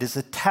life that is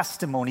a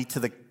testimony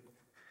to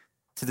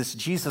this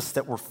Jesus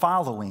that we're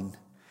following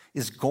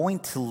is going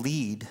to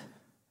lead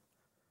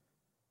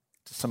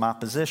to some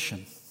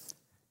opposition,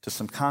 to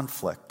some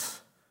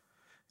conflict.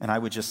 And I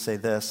would just say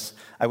this,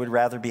 I would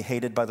rather be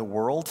hated by the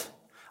world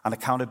on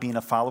account of being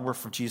a follower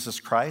for Jesus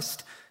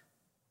Christ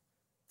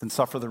than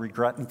suffer the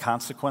regret and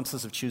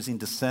consequences of choosing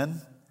to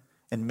sin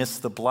and miss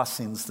the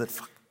blessings that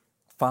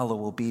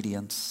follow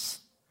obedience.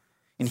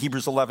 In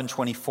Hebrews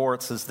 11:24,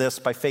 it says this,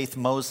 by faith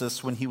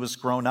Moses, when he was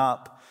grown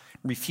up,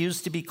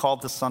 refused to be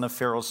called the son of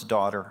Pharaoh's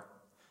daughter.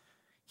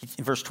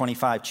 In verse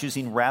 25,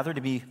 choosing rather to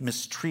be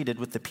mistreated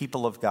with the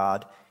people of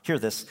God, hear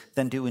this,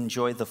 than to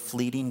enjoy the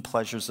fleeting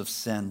pleasures of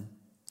sin.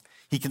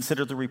 He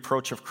considered the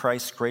reproach of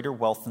Christ greater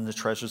wealth than the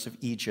treasures of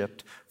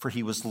Egypt, for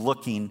he was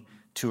looking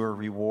to a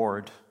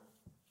reward.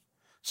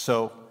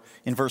 So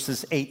in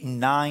verses 8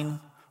 and 9,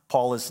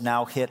 Paul has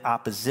now hit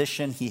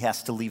opposition. He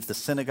has to leave the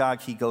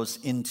synagogue. He goes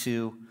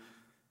into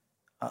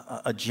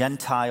a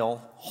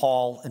Gentile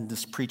hall and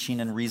this preaching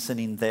and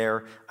reasoning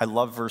there. I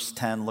love verse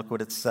 10. Look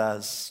what it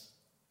says.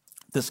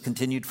 This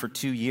continued for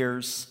 2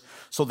 years,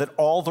 so that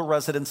all the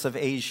residents of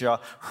Asia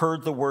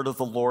heard the word of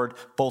the Lord,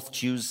 both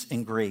Jews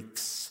and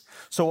Greeks.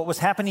 So what was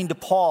happening to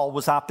Paul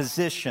was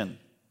opposition.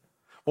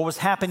 What was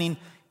happening,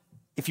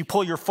 if you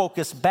pull your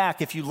focus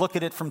back, if you look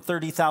at it from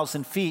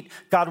 30,000 feet,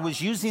 God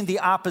was using the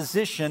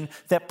opposition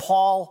that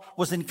Paul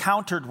was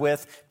encountered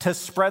with to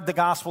spread the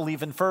gospel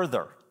even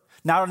further.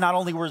 Not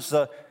only was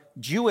the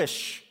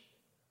Jewish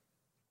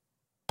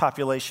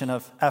population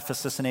of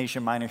Ephesus and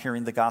Asia Minor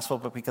hearing the gospel,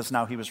 but because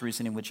now he was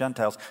reasoning with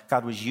Gentiles,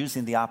 God was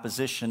using the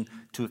opposition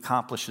to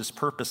accomplish his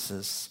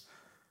purposes,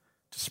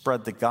 to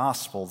spread the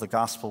gospel. The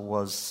gospel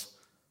was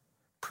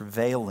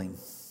prevailing.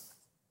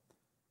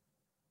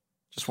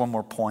 Just one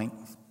more point.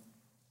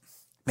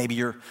 Maybe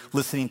you're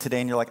listening today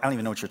and you're like, I don't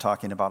even know what you're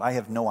talking about. I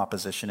have no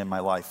opposition in my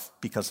life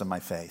because of my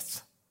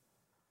faith.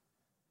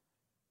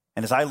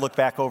 And as I look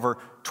back over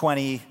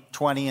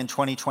 2020 and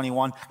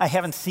 2021, I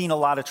haven't seen a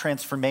lot of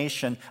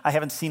transformation. I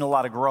haven't seen a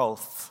lot of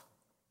growth.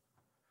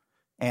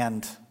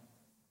 And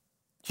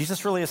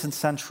Jesus really isn't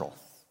central.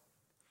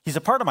 He's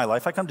a part of my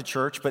life. I come to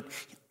church, but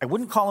I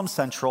wouldn't call him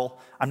central.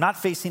 I'm not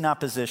facing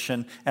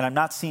opposition, and I'm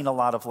not seeing a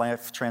lot of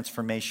life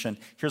transformation.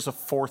 Here's a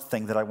fourth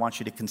thing that I want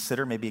you to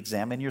consider, maybe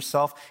examine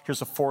yourself.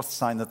 Here's a fourth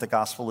sign that the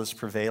gospel is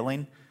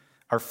prevailing.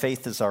 Our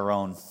faith is our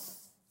own.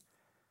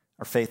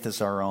 Our faith is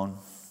our own.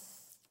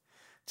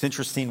 It's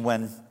interesting,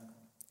 when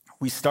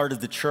we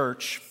started the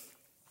church,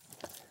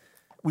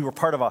 we were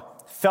part of a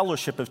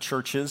fellowship of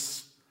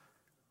churches,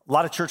 a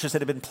lot of churches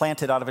that had been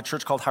planted out of a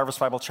church called Harvest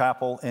Bible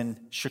Chapel in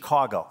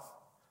Chicago.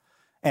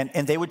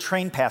 And they would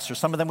train pastors.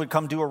 Some of them would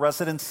come do a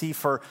residency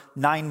for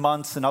 9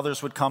 months, and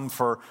others would come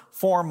for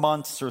 4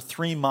 months or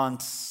 3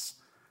 months.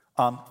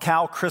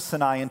 Cal, Chris,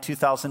 and I in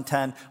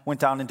 2010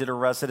 went down and did a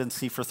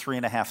residency for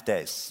 3.5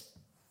 days.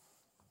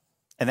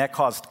 And that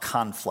caused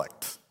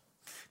conflict,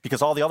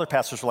 because all the other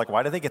pastors were like,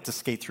 why do they get to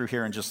skate through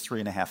here in just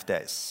 3.5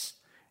 days?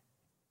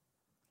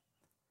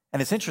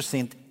 And it's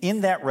interesting,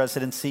 in that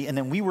residency, and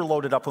then we were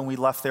loaded up when we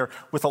left there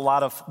with a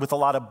lot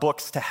of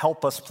books to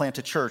help us plant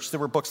a church. There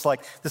were books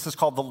like, this is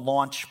called the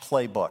Launch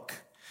Playbook,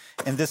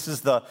 and this is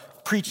the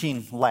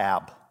Preaching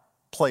Lab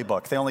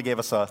Playbook. They only gave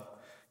us a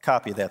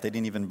copy of that. They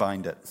didn't even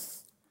bind it.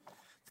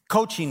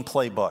 Coaching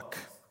Playbook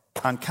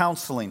on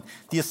counseling,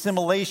 the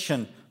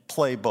Assimilation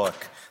Playbook,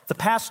 the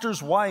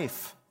Pastor's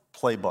Wife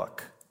Playbook,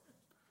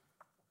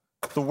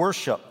 the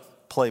Worship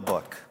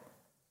Playbook.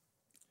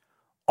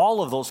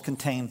 All of those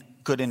contain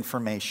good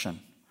information.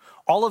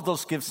 All of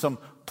those give some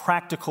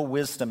practical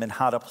wisdom in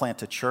how to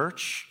plant a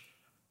church.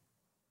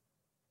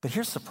 But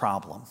here's the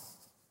problem.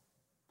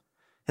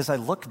 As I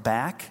look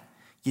back,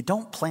 you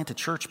don't plant a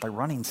church by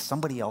running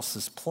somebody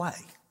else's play.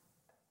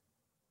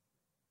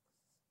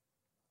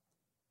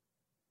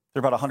 There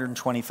are about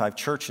 125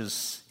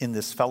 churches in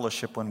this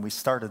fellowship when we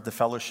started. The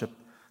fellowship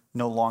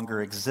no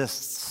longer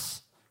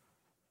exists.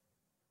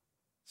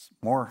 It's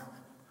more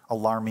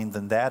alarming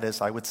than that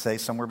is, I would say,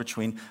 somewhere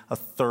between a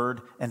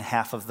third and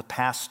half of the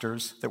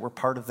pastors that were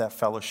part of that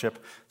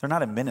fellowship, they're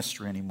not in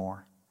ministry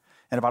anymore.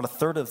 And about a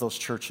third of those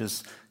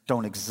churches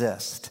don't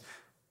exist,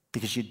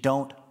 because you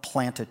don't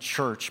plant a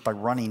church by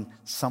running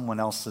someone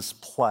else's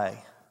play.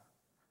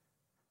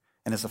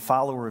 And as a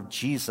follower of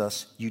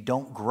Jesus, you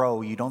don't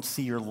grow, you don't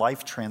see your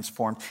life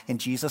transformed, and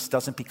Jesus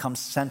doesn't become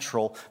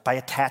central by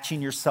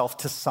attaching yourself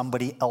to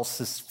somebody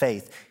else's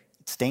faith.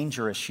 It's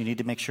dangerous. You need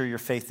to make sure your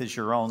faith is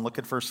your own. Look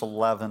at verse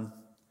 11. It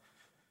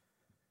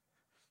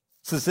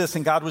says this,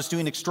 and God was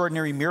doing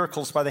extraordinary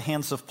miracles by the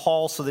hands of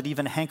Paul, so that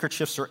even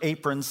handkerchiefs or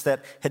aprons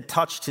that had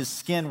touched his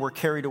skin were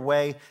carried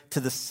away to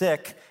the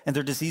sick, and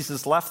their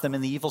diseases left them,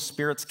 and the evil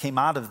spirits came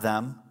out of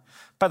them.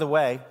 By the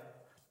way,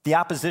 the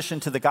opposition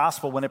to the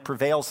gospel, when it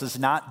prevails, is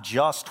not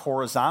just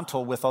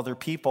horizontal with other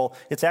people.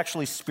 It's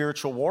actually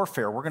spiritual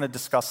warfare. We're going to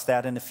discuss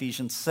that in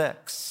Ephesians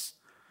 6.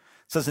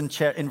 It says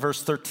in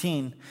verse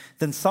 13,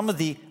 then some of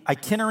the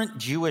itinerant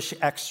Jewish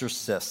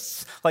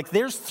exorcists, like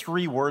there's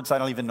 3 words I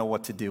don't even know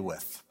what to do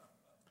with.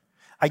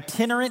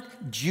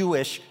 Itinerant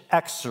Jewish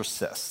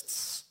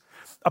exorcists.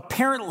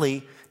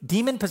 Apparently,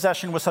 demon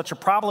possession was such a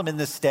problem in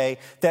this day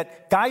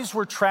that guys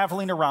were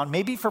traveling around,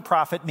 maybe for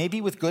profit,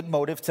 maybe with good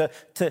motive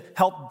to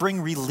help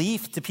bring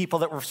relief to people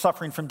that were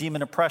suffering from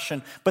demon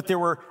oppression. But there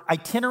were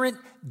itinerant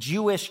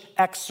Jewish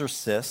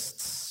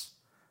exorcists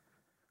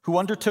who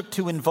undertook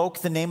to invoke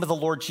the name of the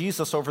Lord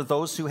Jesus over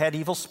those who had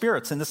evil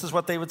spirits. And this is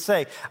what they would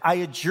say: I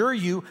adjure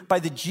you by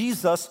the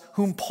Jesus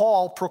whom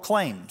Paul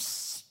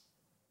proclaims.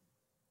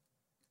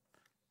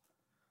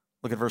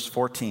 Look at verse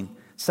 14.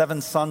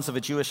 7 sons of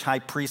a Jewish high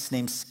priest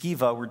named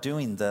Sceva were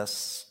doing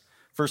this.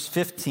 Verse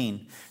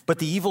 15, but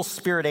the evil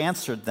spirit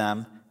answered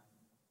them,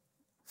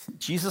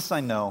 Jesus I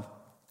know,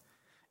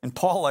 and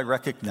Paul I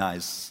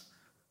recognize,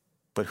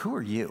 but who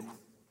are you?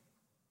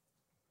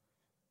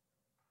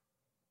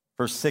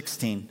 Verse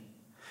 16,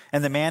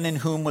 and the man in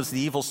whom was the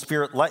evil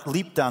spirit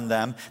leaped on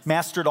them,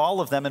 mastered all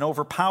of them, and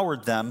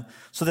overpowered them,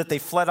 so that they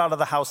fled out of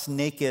the house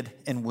naked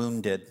and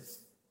wounded.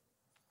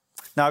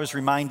 Now I was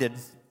reminded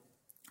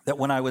that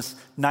when I was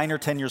 9 or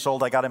 10 years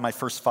old, I got in my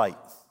first fight.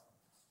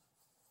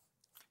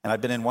 And I've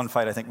been in one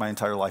fight, I think, my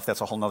entire life. That's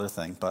a whole other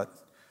thing, but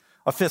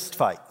a fist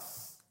fight.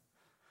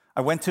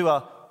 I went to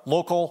a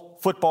local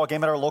football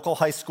game at our local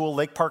high school,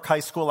 Lake Park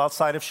High School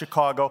outside of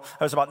Chicago.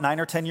 I was about 9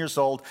 or 10 years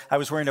old. I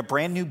was wearing a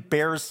brand new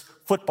Bears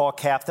football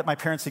cap that my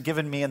parents had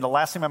given me, and the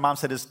last thing my mom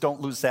said is,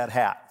 "Don't lose that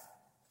hat."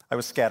 I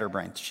was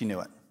scatterbrained. She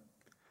knew it.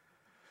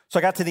 So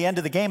I got to the end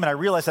of the game, and I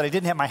realized that I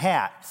didn't have my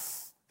hat.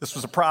 This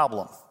was a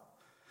problem.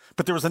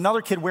 But there was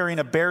another kid wearing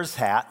a Bears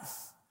hat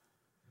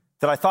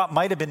that I thought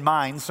might have been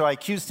mine, so I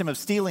accused him of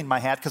stealing my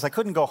hat because I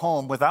couldn't go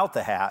home without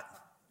the hat.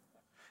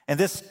 And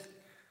this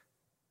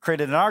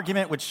created an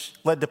argument which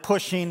led to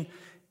pushing,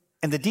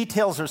 and the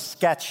details are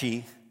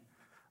sketchy,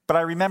 but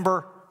I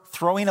remember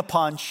throwing a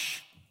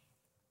punch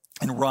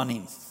and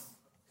running.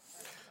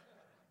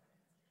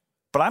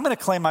 But I'm going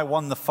to claim I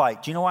won the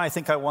fight. Do you know why I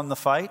think I won the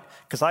fight?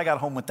 Because I got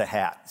home with the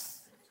hat.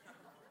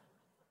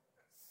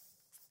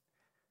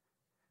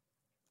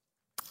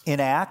 In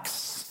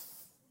Acts,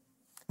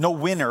 no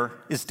winner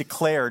is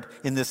declared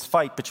in this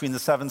fight between the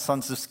 7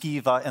 sons of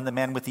Sceva and the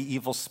man with the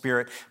evil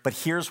spirit. But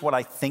here's what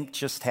I think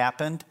just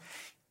happened.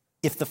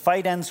 If the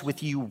fight ends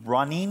with you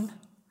running,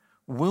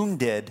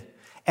 wounded,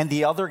 and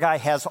the other guy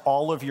has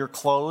all of your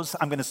clothes,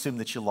 I'm going to assume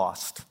that you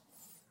lost.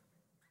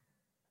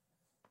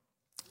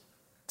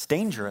 It's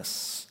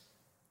dangerous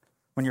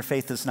when your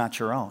faith is not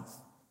your own.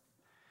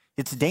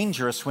 It's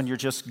dangerous when you're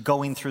just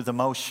going through the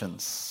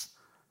motions.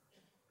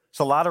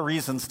 There's a lot of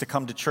reasons to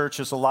come to church.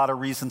 There's a lot of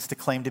reasons to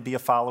claim to be a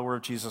follower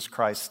of Jesus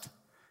Christ.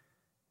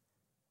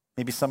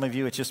 Maybe some of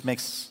you, it just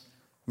makes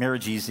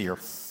marriage easier.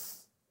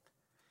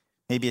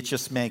 Maybe it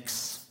just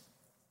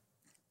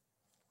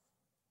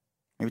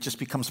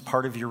becomes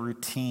part of your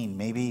routine.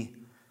 Maybe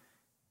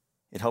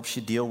it helps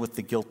you deal with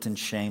the guilt and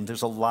shame.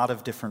 There's a lot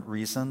of different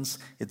reasons.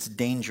 It's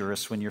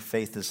dangerous when your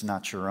faith is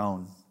not your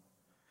own.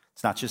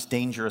 It's not just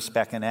dangerous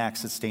back in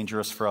Acts, it's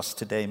dangerous for us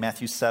today.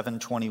 Matthew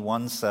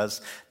 7:21 says,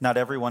 "Not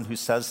everyone who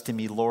says to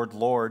me, 'Lord,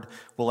 Lord,'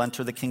 will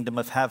enter the kingdom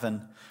of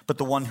heaven, but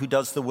the one who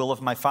does the will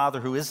of my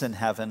Father who is in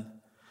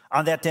heaven.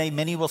 On that day,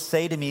 many will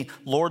say to me,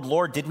 'Lord,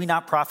 Lord, did we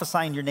not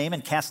prophesy in your name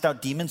and cast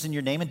out demons in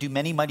your name and do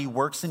many mighty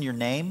works in your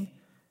name?'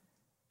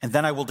 And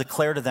then I will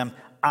declare to them,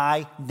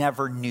 'I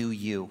never knew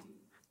you.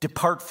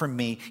 Depart from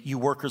me, you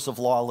workers of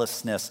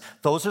lawlessness.'"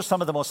 Those are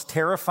some of the most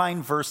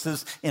terrifying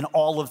verses in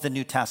all of the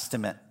New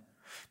Testament.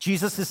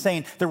 Jesus is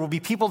saying there will be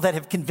people that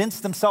have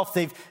convinced themselves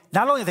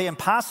not only are they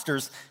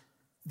imposters,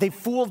 they've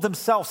fooled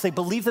themselves. They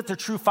believe that they're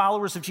true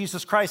followers of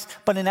Jesus Christ,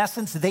 but in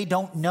essence, they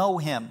don't know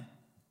him.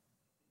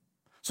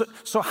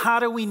 So how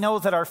do we know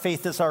that our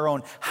faith is our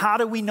own? How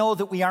do we know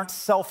that we aren't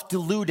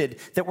self-deluded,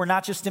 that we're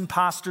not just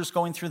imposters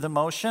going through the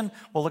motion?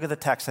 Well, look at the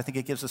text. I think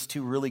it gives us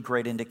 2 really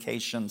great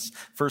indications.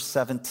 Verse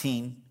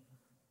 17.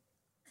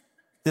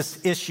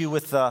 This issue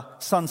with the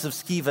sons of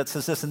Sceva, it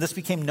says this, "And this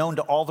became known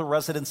to all the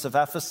residents of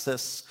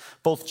Ephesus,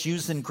 both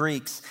Jews and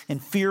Greeks,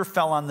 and fear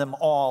fell on them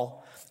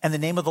all. And the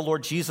name of the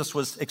Lord Jesus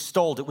was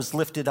extolled," it was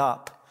lifted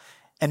up.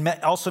 "And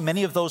also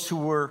many of those who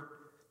were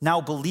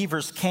now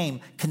believers came,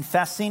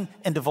 confessing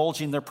and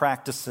divulging their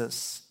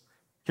practices."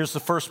 Here's the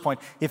first point.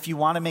 If you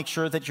want to make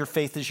sure that your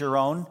faith is your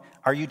own,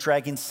 are you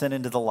dragging sin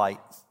into the light?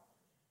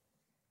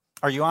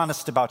 Are you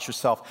honest about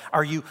yourself?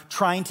 Are you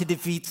trying to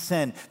defeat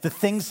sin? The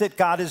things that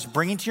God is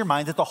bringing to your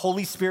mind, that the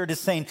Holy Spirit is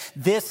saying,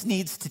 this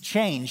needs to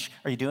change.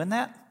 Are you doing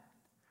that?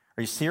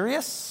 Are you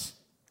serious?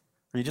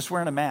 Or are you just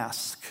wearing a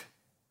mask?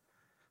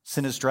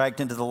 Sin is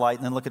dragged into the light.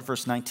 And then look at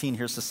verse 19.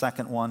 Here's the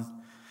second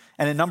one.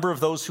 "And a number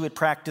of those who had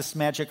practiced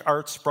magic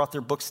arts brought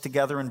their books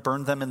together and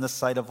burned them in the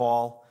sight of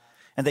all.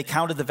 And they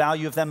counted the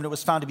value of them, and it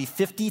was found to be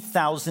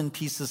 50,000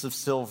 pieces of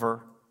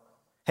silver."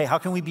 Hey, how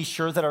can we be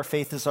sure that our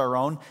faith is our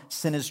own?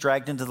 Sin is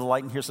dragged into the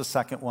light. And here's the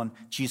second one.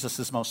 Jesus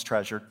is most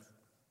treasured.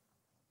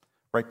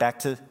 Right back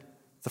to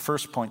the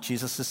first point.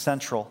 Jesus is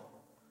central.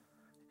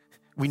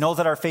 We know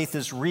that our faith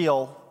is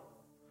real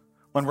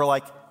when we're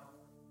like,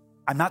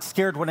 I'm not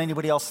scared what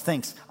anybody else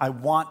thinks. I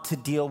want to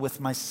deal with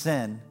my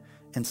sin.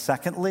 And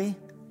secondly,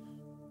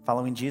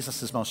 following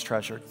Jesus is most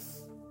treasured.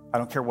 I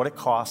don't care what it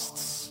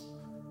costs.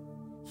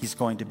 He's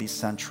going to be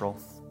central.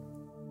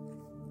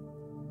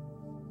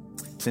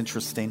 It's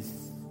interesting.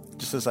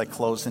 Just as I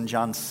close in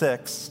John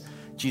 6,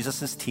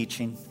 Jesus is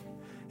teaching,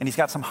 and he's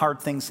got some hard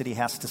things that he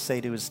has to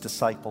say to his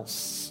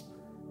disciples.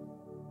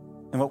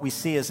 And what we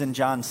see is in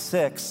John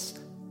 6,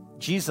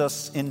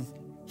 Jesus in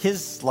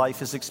his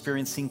life is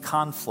experiencing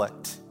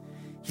conflict.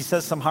 He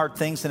says some hard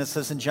things, and it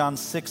says in John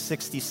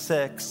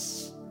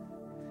 6:66,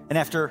 and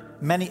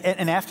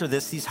after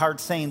this, these hard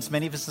sayings,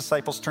 many of his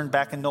disciples turned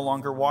back and no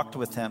longer walked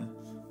with him.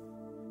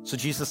 So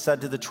Jesus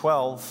said to the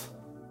 12,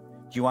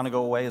 "Do you want to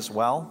go away as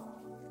well?"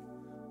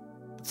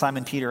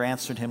 Simon Peter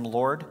answered him,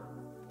 "Lord,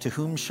 to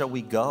whom shall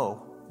we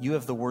go? You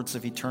have the words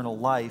of eternal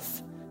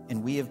life,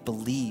 and we have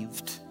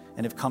believed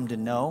and have come to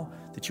know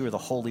that you are the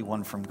Holy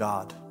One from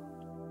God."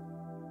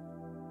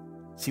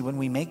 See, when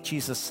we make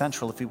Jesus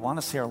central, if we want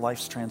to see our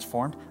lives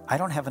transformed, I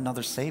don't have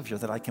another Savior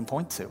that I can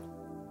point to.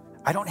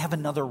 I don't have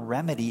another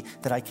remedy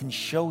that I can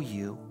show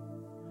you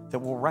that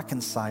will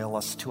reconcile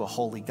us to a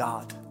holy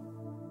God.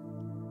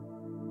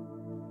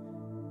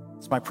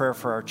 It's my prayer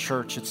for our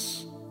church.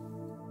 It's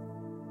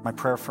my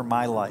prayer for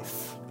my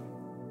life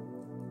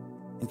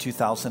in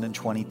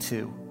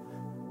 2022,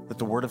 that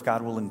the Word of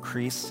God will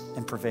increase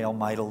and prevail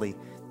mightily.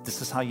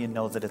 This is how you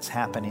know that it's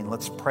happening.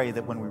 Let's pray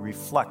that when we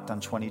reflect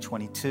on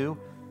 2022,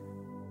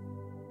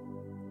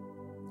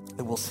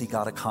 that we'll see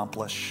God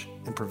accomplish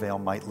and prevail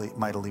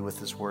mightily with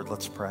His Word.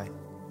 Let's pray.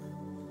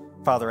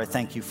 Father, I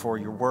thank you for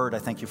your Word. I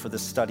thank you for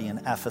this study in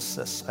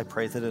Ephesus. I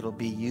pray that it'll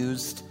be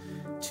used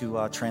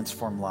to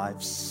transform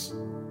lives.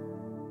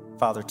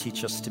 Father,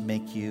 teach us to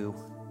make you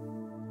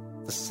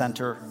the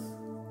center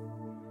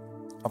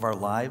of our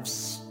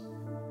lives.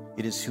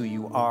 It is who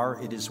you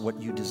are. It is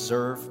what you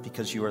deserve,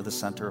 because you are the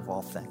center of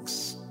all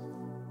things.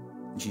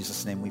 In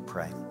Jesus' name we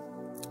pray.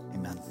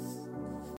 Amen.